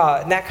coo and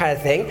caw and that kind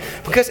of thing,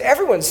 because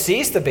everyone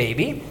sees the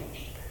baby.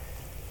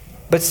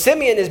 But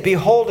Simeon is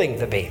beholding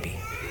the baby.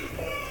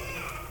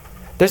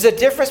 There's a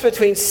difference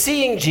between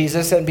seeing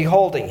Jesus and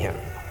beholding him.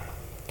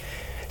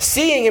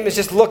 Seeing him is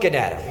just looking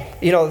at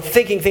him,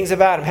 thinking things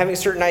about him, having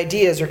certain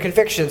ideas or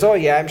convictions. Oh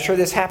yeah, I'm sure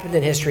this happened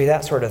in history,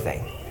 that sort of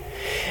thing.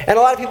 And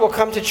a lot of people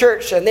come to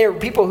church, and they're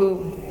people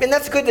and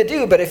that's good to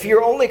do, but if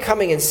you're only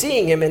coming and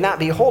seeing him and not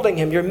beholding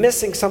him, you're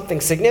missing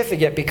something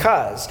significant,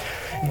 because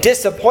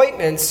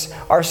disappointments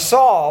are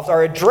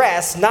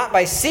addressed not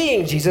by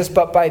seeing Jesus,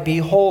 but by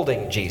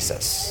beholding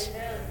Jesus.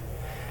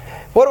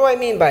 What do I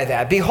mean by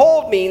that?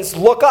 Behold means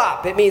look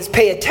up. It means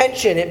pay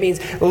attention. It means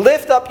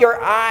lift up your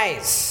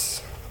eyes.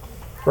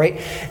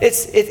 Right?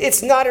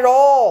 It's not at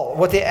all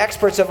what the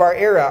experts of our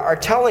era are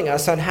telling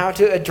us on how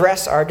to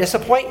address our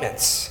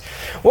disappointments.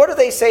 What do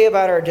they say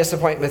about our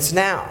disappointments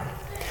now?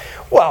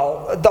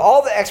 Well,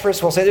 all the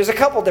experts will say there's a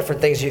couple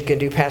different things you can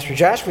do, Pastor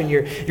Josh. When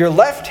your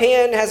left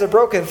hand has a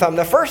broken thumb,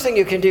 the first thing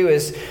you can do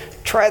is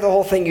try the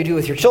whole thing you do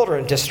with your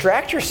children.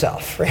 Distract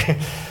yourself. Right?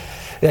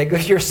 Like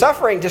if you're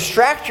suffering,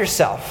 distract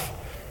yourself.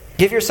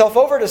 Give yourself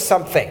over to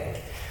something.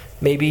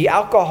 Maybe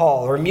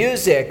alcohol or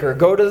music, or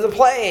go to the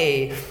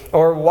play,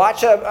 or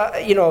watch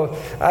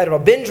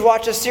binge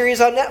watch a series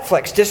on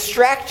Netflix.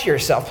 Distract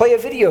yourself. Play a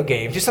video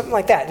game. Do something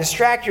like that.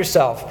 Distract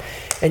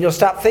yourself, and you'll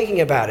stop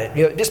thinking about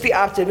it. Just be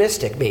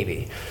optimistic,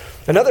 maybe.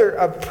 Another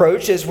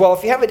approach is, well,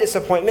 if you have a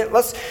disappointment,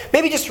 let's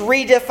maybe just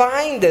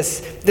redefine this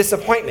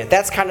disappointment.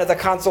 That's kind of the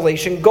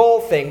consolation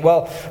goal thing.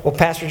 Well,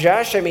 Pastor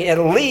Josh, I mean, at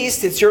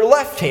least it's your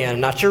left hand,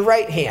 not your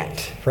right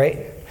hand,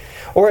 right?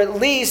 Or at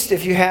least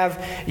if you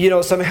have,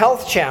 some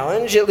health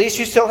challenge, at least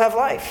you still have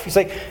life. It's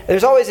like,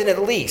 there's always an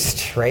at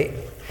least, right?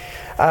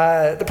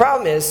 The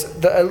problem is,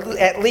 the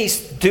at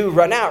least do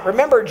run out.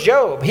 Remember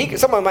Job.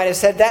 Someone might have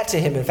said that to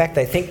him. In fact,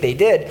 I think they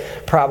did,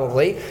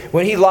 probably.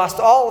 When he lost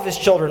all of his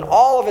children,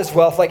 all of his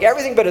wealth, like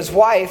everything but his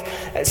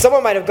wife,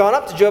 someone might have gone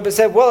up to Job and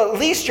said, well, at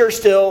least you're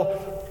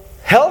still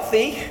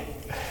healthy.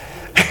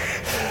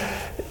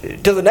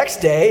 Till the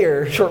next day,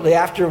 or shortly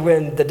after,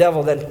 when the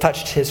devil then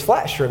touched his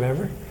flesh,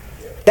 remember?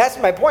 That's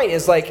my point,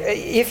 is like,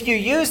 if you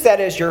use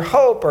that as your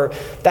hope, or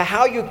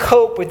how you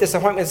cope with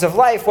disappointments of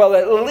life, well,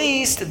 at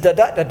least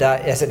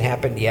hasn't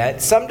happened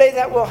yet. Someday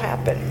that will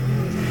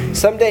happen.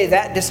 Someday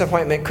that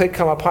disappointment could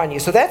come upon you.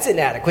 So that's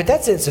inadequate.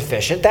 That's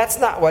insufficient. That's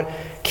not what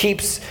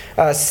keeps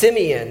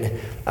Simeon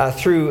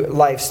through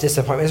life's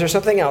disappointments. There's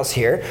something else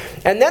here.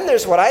 And then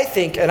there's what I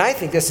think, and I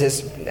think this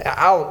is,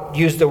 I'll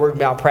use the word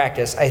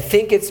malpractice. I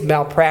think it's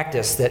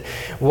malpractice that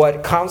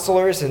what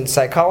counselors and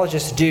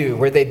psychologists do,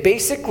 where they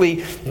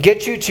basically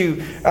get you to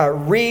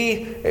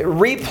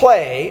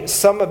replay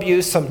some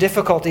abuse, some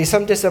difficulty,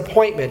 some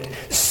disappointment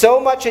so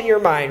much in your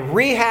mind,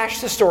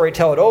 rehash the story,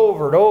 tell it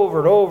over and over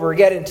and over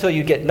again until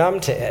you get numb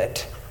to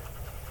it.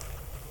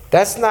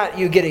 That's not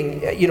you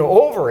getting,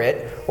 over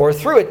it or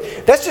through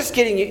it. That's just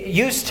getting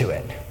used to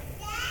it.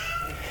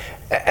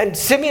 And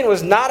Simeon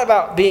was not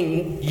about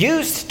being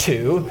used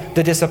to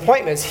the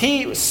disappointments.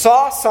 He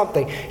saw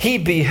something. He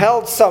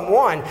beheld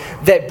someone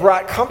that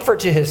brought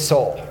comfort to his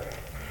soul.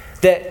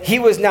 That he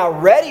was now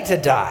ready to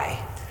die.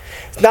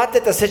 Not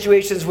that the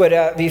situations would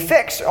be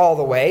fixed all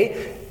the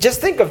way. Just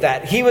think of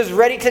that. He was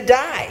ready to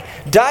die.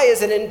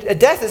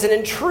 Death is an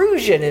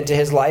intrusion into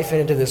his life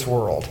and into this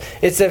world.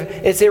 It's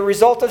a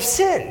result of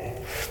sin.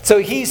 So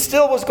he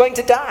still was going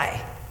to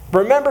die.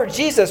 Remember,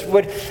 Jesus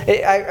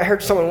I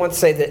heard someone once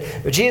say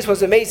that Jesus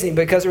was amazing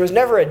because there was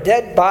never a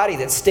dead body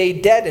that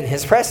stayed dead in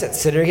his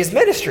presence during his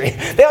ministry.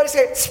 They always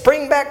say,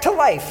 spring back to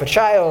life, a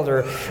child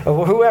or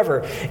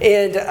whoever.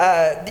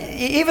 And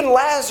even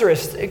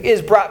Lazarus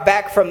is brought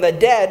back from the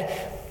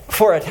dead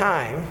for a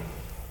time.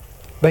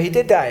 But he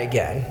did die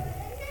again.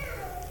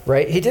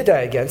 Right? He did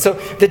die again. So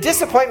the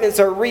disappointments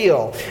are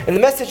real. And the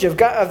message of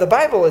the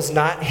Bible is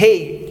not,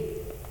 hey,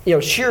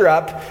 cheer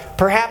up.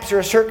 Perhaps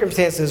your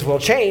circumstances will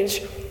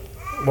change.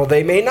 Well,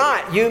 they may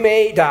not. You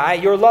may die.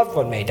 Your loved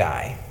one may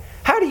die.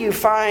 How do you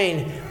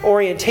find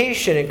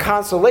orientation and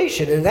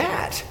consolation in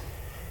that?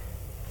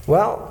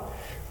 Well,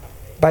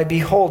 by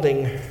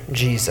beholding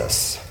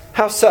Jesus.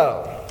 How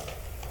so?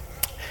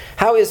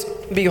 How is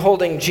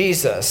beholding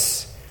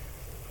Jesus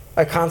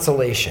a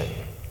consolation?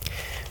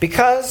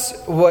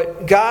 Because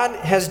what God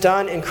has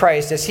done in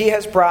Christ is he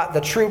has brought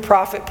the true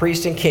prophet,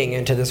 priest, and king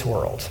into this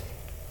world.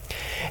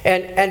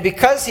 And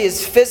because he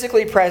is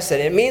physically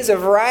present, it means a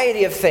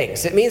variety of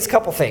things. It means a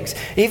couple things.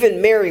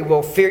 Even Mary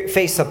will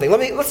face something.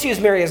 Let's use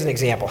Mary as an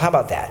example. How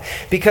about that?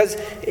 Because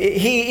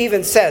he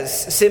even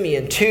says,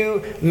 Simeon,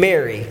 to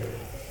Mary,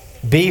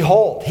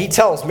 behold. He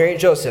tells Mary and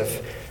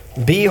Joseph,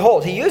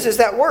 behold. He uses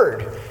that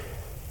word.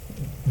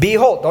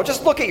 Behold. Don't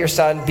just look at your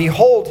son.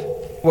 Behold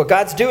what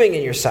God's doing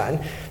in your son.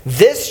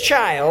 This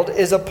child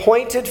is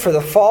appointed for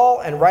the fall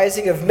and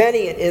rising of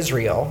many in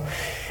Israel,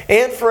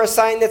 and for a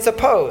sign that's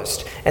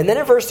opposed. And then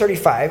in verse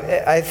 35,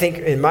 I think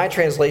in my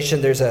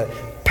translation there's a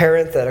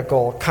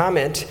parenthetical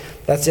comment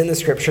that's in the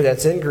scripture,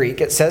 that's in Greek.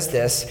 It says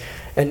this,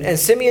 and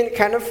Simeon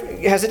kind of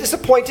has a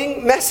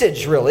disappointing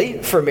message,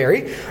 really, for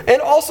Mary.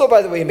 And also,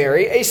 by the way,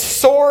 Mary, a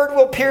sword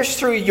will pierce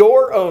through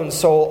your own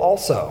soul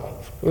also.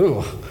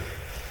 Ooh.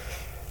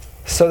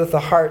 So that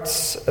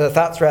the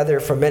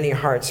thoughts from many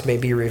hearts may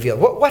be revealed.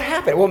 What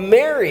happened? Well,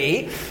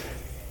 Mary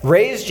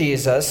raised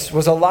Jesus,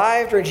 was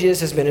alive during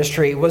Jesus'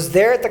 ministry, was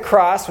there at the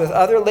cross with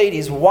other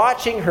ladies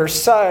watching her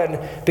son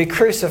be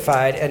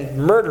crucified and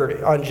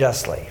murdered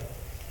unjustly.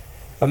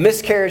 A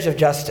miscarriage of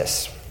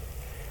justice.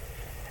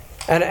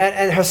 And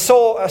a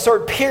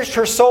sword pierced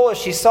her soul as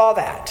she saw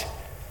that.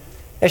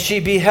 As she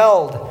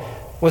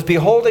was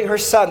beholding her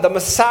son, the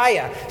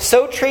Messiah,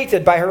 so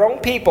treated by her own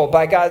people,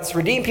 by God's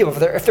redeemed people.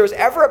 If there was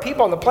ever a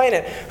people on the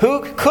planet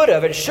who could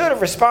have and should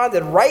have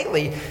responded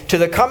rightly to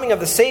the coming of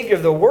the Savior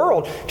of the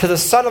world, to the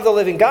Son of the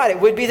living God,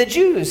 it would be the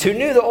Jews who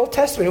knew the Old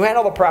Testament, who had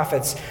all the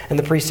prophets and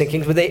the priests and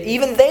kings, but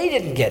even they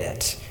didn't get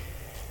it.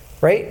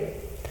 Right?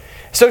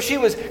 So she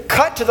was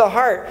cut to the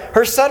heart.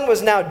 Her son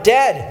was now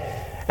dead.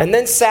 And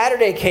then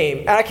Saturday came,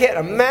 and I can't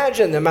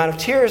imagine the amount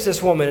of tears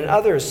this woman and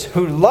others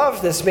who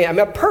love this man. I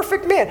mean, a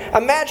perfect man.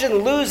 Imagine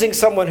losing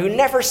someone who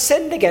never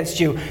sinned against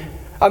you.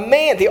 A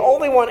man, the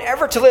only one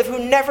ever to live, who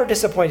never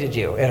disappointed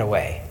you, in a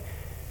way.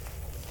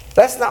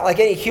 That's not like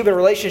any human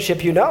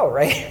relationship you know,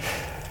 right?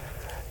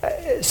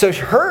 So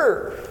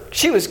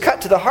she was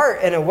cut to the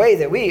heart in a way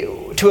that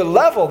to a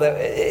level that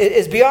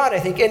is beyond, I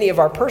think, any of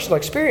our personal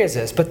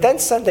experiences. But then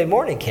Sunday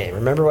morning came.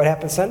 Remember what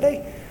happened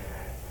Sunday?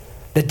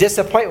 The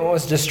disappointment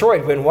was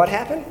destroyed when what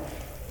happened?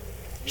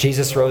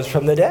 Jesus rose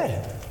from the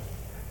dead.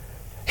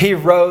 He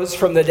rose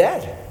from the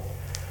dead.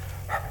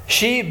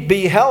 She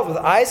beheld with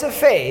eyes of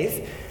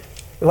faith,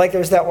 like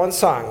there's that one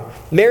song,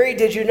 Mary,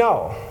 did you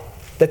know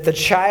that the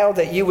child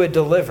that you would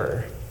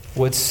deliver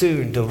would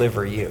soon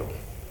deliver you?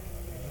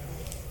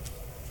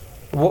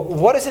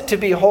 What is it to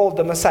behold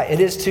the Messiah? It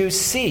is to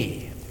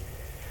see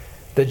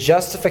the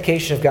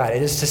justification of God.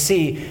 It is to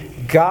see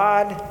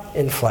God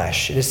in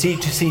flesh. It is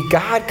to see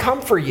God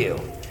come for you.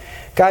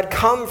 God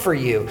come for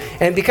you.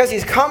 And because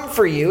he's come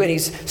for you and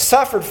he's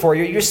suffered for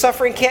you, your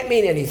suffering can't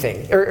mean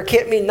anything, or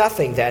can't mean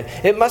nothing then.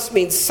 It must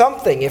mean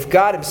something if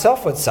God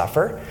himself would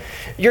suffer.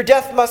 Your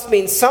death must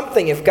mean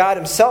something if God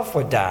himself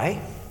would die.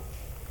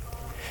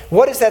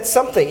 What is that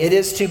something? It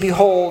is to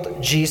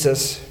behold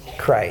Jesus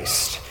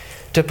Christ,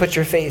 to put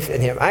your faith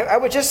in him. I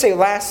would just say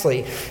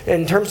lastly,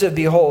 in terms of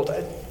behold,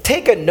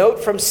 take a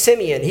note from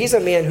Simeon. He's a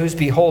man who's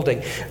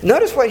beholding.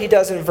 Notice what he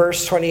does in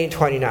verse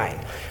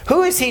 28-29.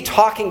 Who is he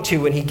talking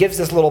to when he gives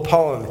this little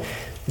poem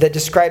that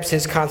describes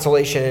his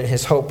consolation and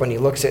his hope when he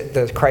looks at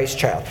the Christ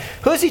child?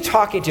 Who is he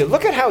talking to?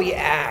 Look at how he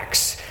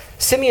acts.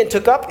 Simeon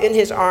took up in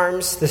his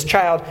arms this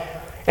child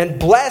and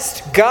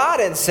blessed God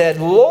and said,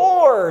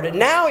 Lord,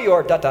 now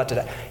you're ...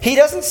 He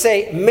doesn't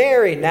say,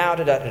 Mary, now ...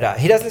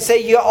 He doesn't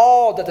say, you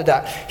all ...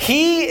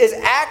 He is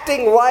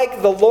acting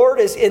like the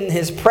Lord is in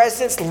his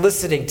presence,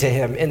 listening to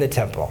him in the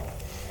temple.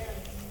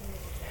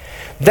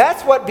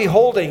 That's what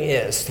beholding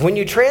is. When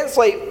you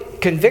translate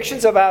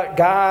convictions about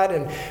God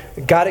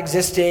and God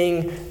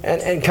existing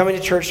and coming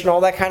to church and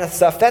all that kind of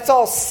stuff, that's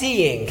all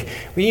seeing.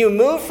 When you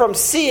move from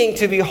seeing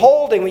to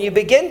beholding, when you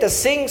begin to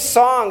sing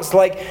songs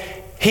like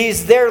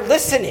he's there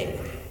listening.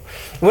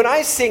 When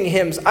I sing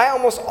hymns, I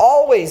almost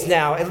always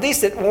now, at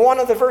least at one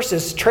of the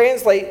verses,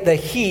 translate the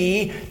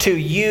he to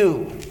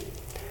you.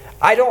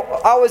 I don't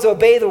always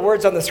obey the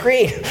words on the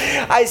screen.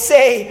 I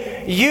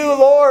say, you,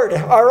 Lord,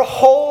 are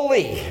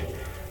holy.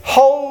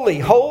 Holy,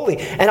 holy.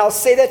 And I'll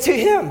say that to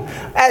him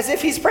as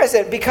if he's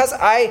present, because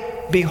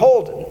I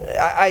behold,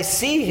 I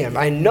see him.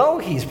 I know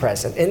he's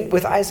present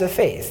with eyes of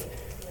faith.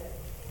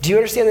 Do you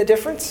understand the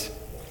difference?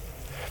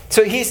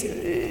 So he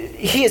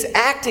is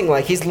acting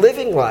like, he's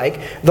living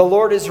like the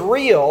Lord is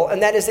real,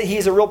 and that is that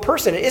he's a real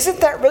person. Isn't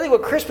that really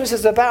what Christmas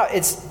is about?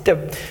 It's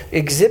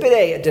exhibit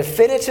A,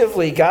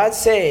 definitively God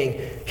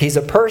saying he's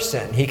a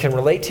person. He can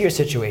relate to your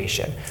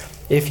situation.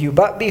 If you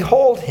but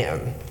behold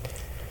him,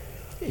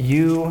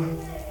 you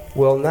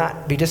will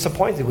not be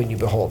disappointed when you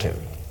behold him.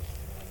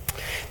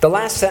 The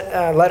last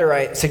letter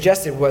I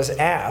suggested was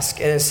ask,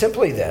 and it's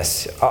simply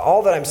this.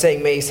 All that I'm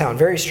saying may sound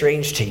very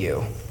strange to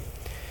you.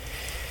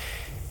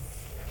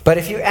 But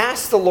if you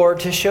ask the Lord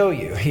to show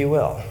you, he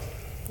will.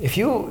 If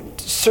you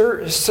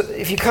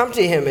come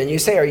to him and you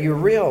say, are you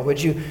real?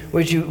 Would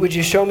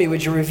you show me?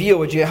 Would you reveal?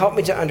 Would you help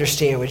me to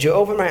understand? Would you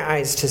open my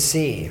eyes to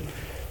see?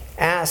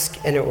 Ask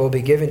and it will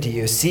be given to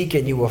you. Seek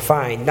and you will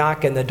find.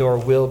 Knock and the door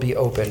will be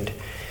opened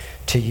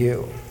to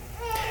you.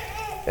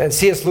 And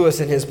C.S. Lewis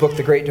in his book,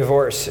 The Great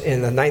Divorce,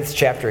 in the 9th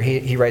chapter,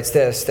 he writes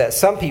this, that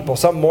some people,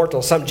 some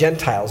mortals, some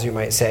Gentiles, you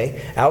might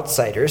say,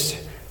 outsiders,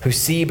 who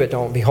see but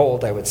don't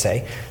behold, I would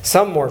say.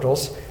 Some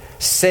mortals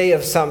say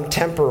of some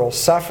temporal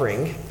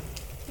suffering,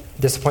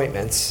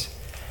 disappointments,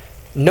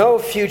 no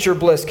future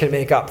bliss can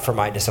make up for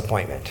my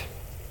disappointment.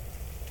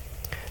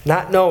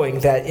 Not knowing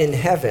that in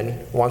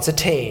heaven, once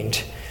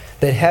attained,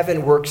 that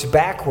heaven works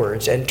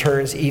backwards and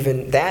turns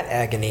even that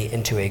agony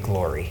into a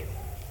glory.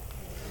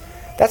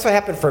 That's what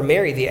happened for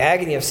Mary. The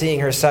agony of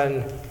seeing her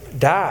son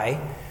die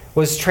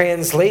was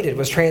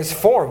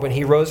transformed when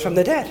he rose from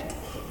the dead.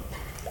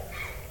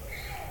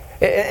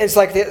 It's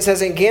like it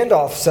says in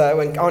Gandalf's,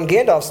 on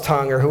Gandalf's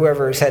tongue, or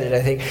whoever said it,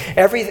 I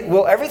think,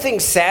 will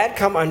everything sad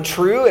come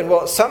untrue, and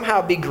will it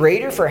somehow be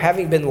greater for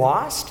having been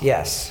lost?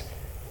 Yes,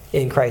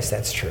 in Christ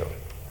that's true.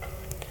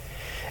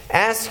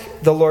 Ask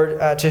the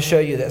Lord to show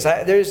you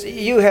this.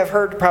 You have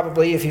heard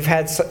probably, if you've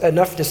had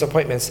enough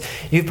disappointments,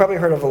 you've probably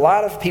heard of a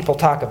lot of people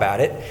talk about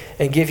it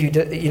and give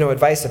you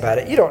advice about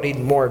it. You don't need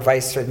more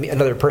advice from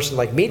another person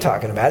like me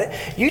talking about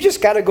it. You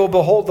just got to go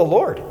behold the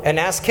Lord and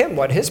ask him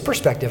what his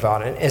perspective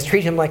on it is.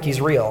 Treat him like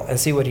he's real and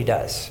see what he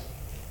does.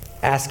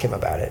 Ask him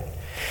about it.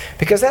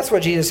 Because that's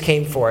what Jesus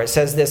came for. It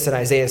says this in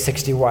Isaiah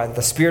 61.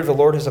 The Spirit of the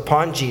Lord is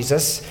upon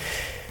Jesus,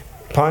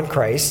 upon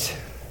Christ,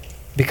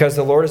 because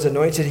the Lord has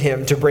anointed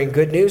him to bring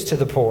good news to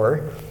the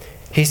poor.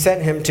 He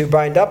sent him to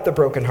bind up the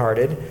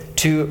brokenhearted,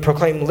 to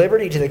proclaim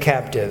liberty to the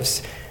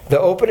captives, the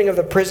opening of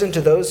the prison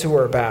to those who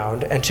are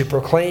bound, and to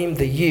proclaim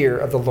the year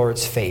of the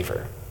Lord's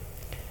favor.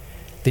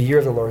 The year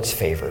of the Lord's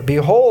favor.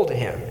 Behold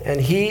him. And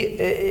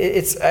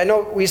I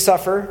know we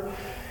suffer,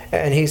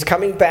 and he's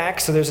coming back,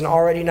 so there's an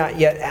already not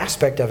yet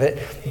aspect of it,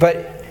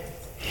 but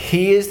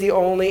he is the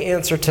only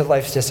answer to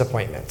life's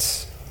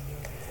disappointments.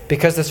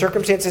 Because the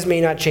circumstances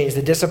may not change.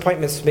 The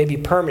disappointments may be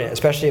permanent,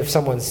 especially if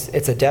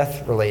it's a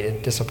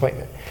death-related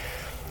disappointment.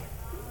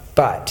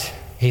 But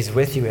he's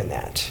with you in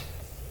that.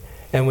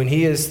 And when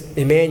he is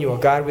Emmanuel,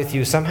 God with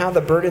you, somehow the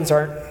burdens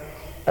aren't,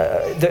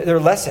 they're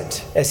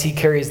lessened as he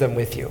carries them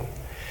with you.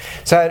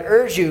 So I'd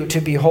urge you to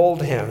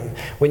behold him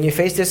when you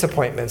face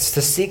disappointments,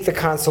 to seek the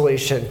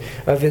consolation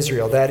of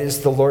Israel. That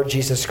is the Lord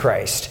Jesus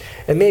Christ.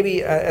 And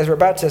maybe as we're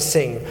about to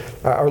sing,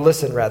 or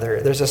listen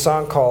rather, there's a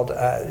song called,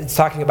 it's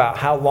talking about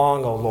how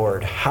long, O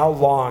Lord, how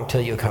long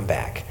till you come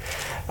back?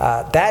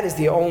 That is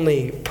the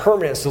only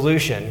permanent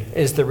solution,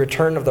 is the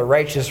return of the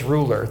righteous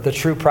ruler, the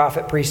true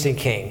prophet, priest, and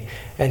king,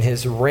 and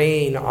his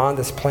reign on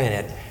this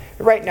planet.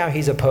 Right now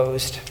he's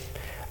opposed,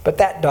 but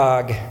that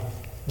dog,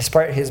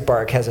 despite his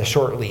bark, has a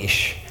short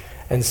leash,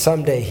 and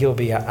someday he'll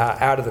be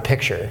out of the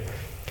picture.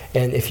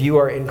 And if you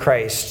are in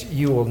Christ,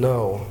 you will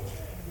know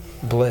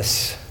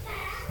bliss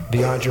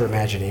beyond your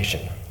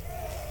imagination.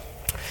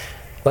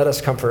 Let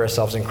us comfort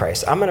ourselves in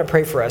Christ. I'm going to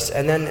pray for us,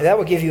 and then that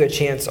will give you a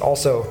chance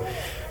also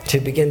to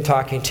begin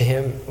talking to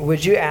him.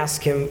 Would you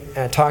ask him,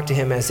 talk to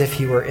him as if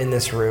he were in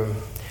this room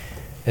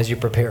as you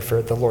prepare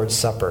for the Lord's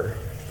Supper?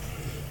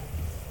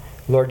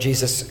 Lord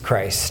Jesus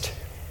Christ,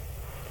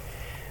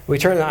 we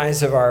turn the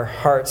eyes of our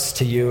hearts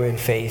to you in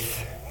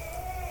faith.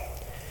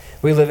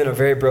 We live in a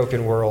very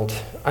broken world.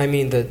 I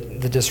mean, the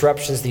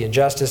disruptions, the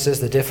injustices,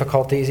 the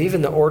difficulties,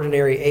 even the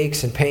ordinary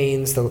aches and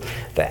pains, the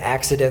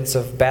accidents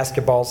of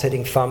basketballs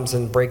hitting thumbs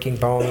and breaking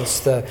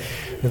bones,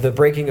 the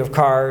breaking of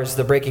cars,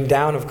 the breaking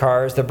down of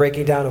cars, the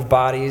breaking down of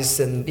bodies,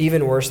 and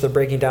even worse, the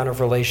breaking down of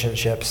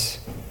relationships.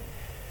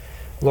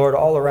 Lord,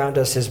 all around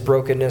us is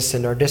brokenness,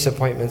 and our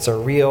disappointments are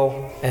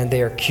real, and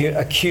they are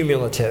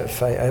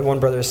accumulative. One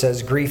brother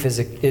says grief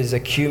is a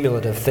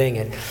cumulative thing,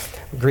 and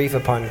grief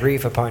upon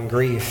grief upon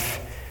grief.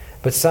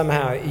 But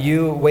somehow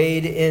you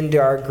wade into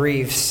our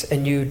griefs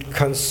and you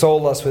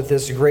console us with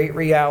this great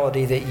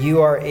reality that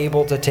you are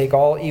able to take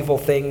all evil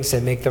things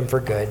and make them for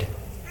good.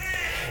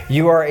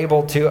 You are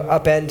able to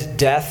upend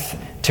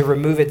death, to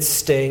remove its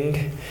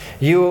sting.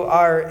 You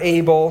are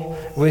able,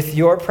 with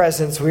your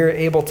presence, we are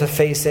able to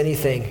face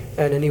anything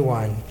and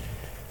anyone.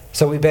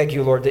 So we beg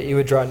you, Lord, that you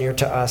would draw near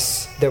to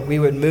us, that we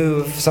would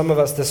move, some of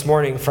us this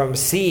morning, from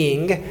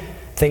seeing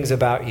things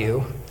about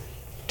you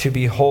to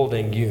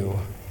beholding you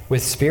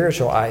with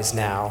spiritual eyes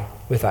now,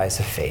 with eyes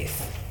of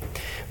faith.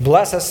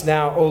 Bless us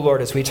now, O Lord,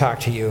 as we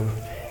talk to you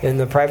in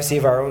the privacy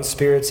of our own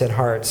spirits and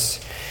hearts,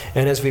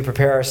 and as we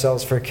prepare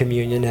ourselves for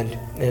communion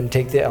and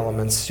take the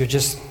elements, to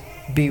just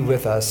be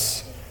with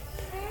us.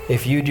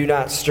 If you do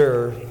not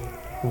stir,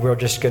 we're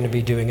just going to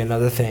be doing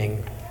another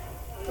thing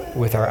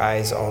with our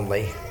eyes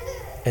only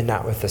and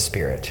not with the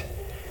Spirit.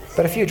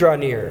 But if you draw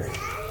near,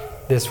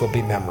 this will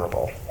be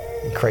memorable.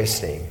 In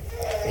Christ's name,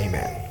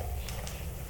 amen.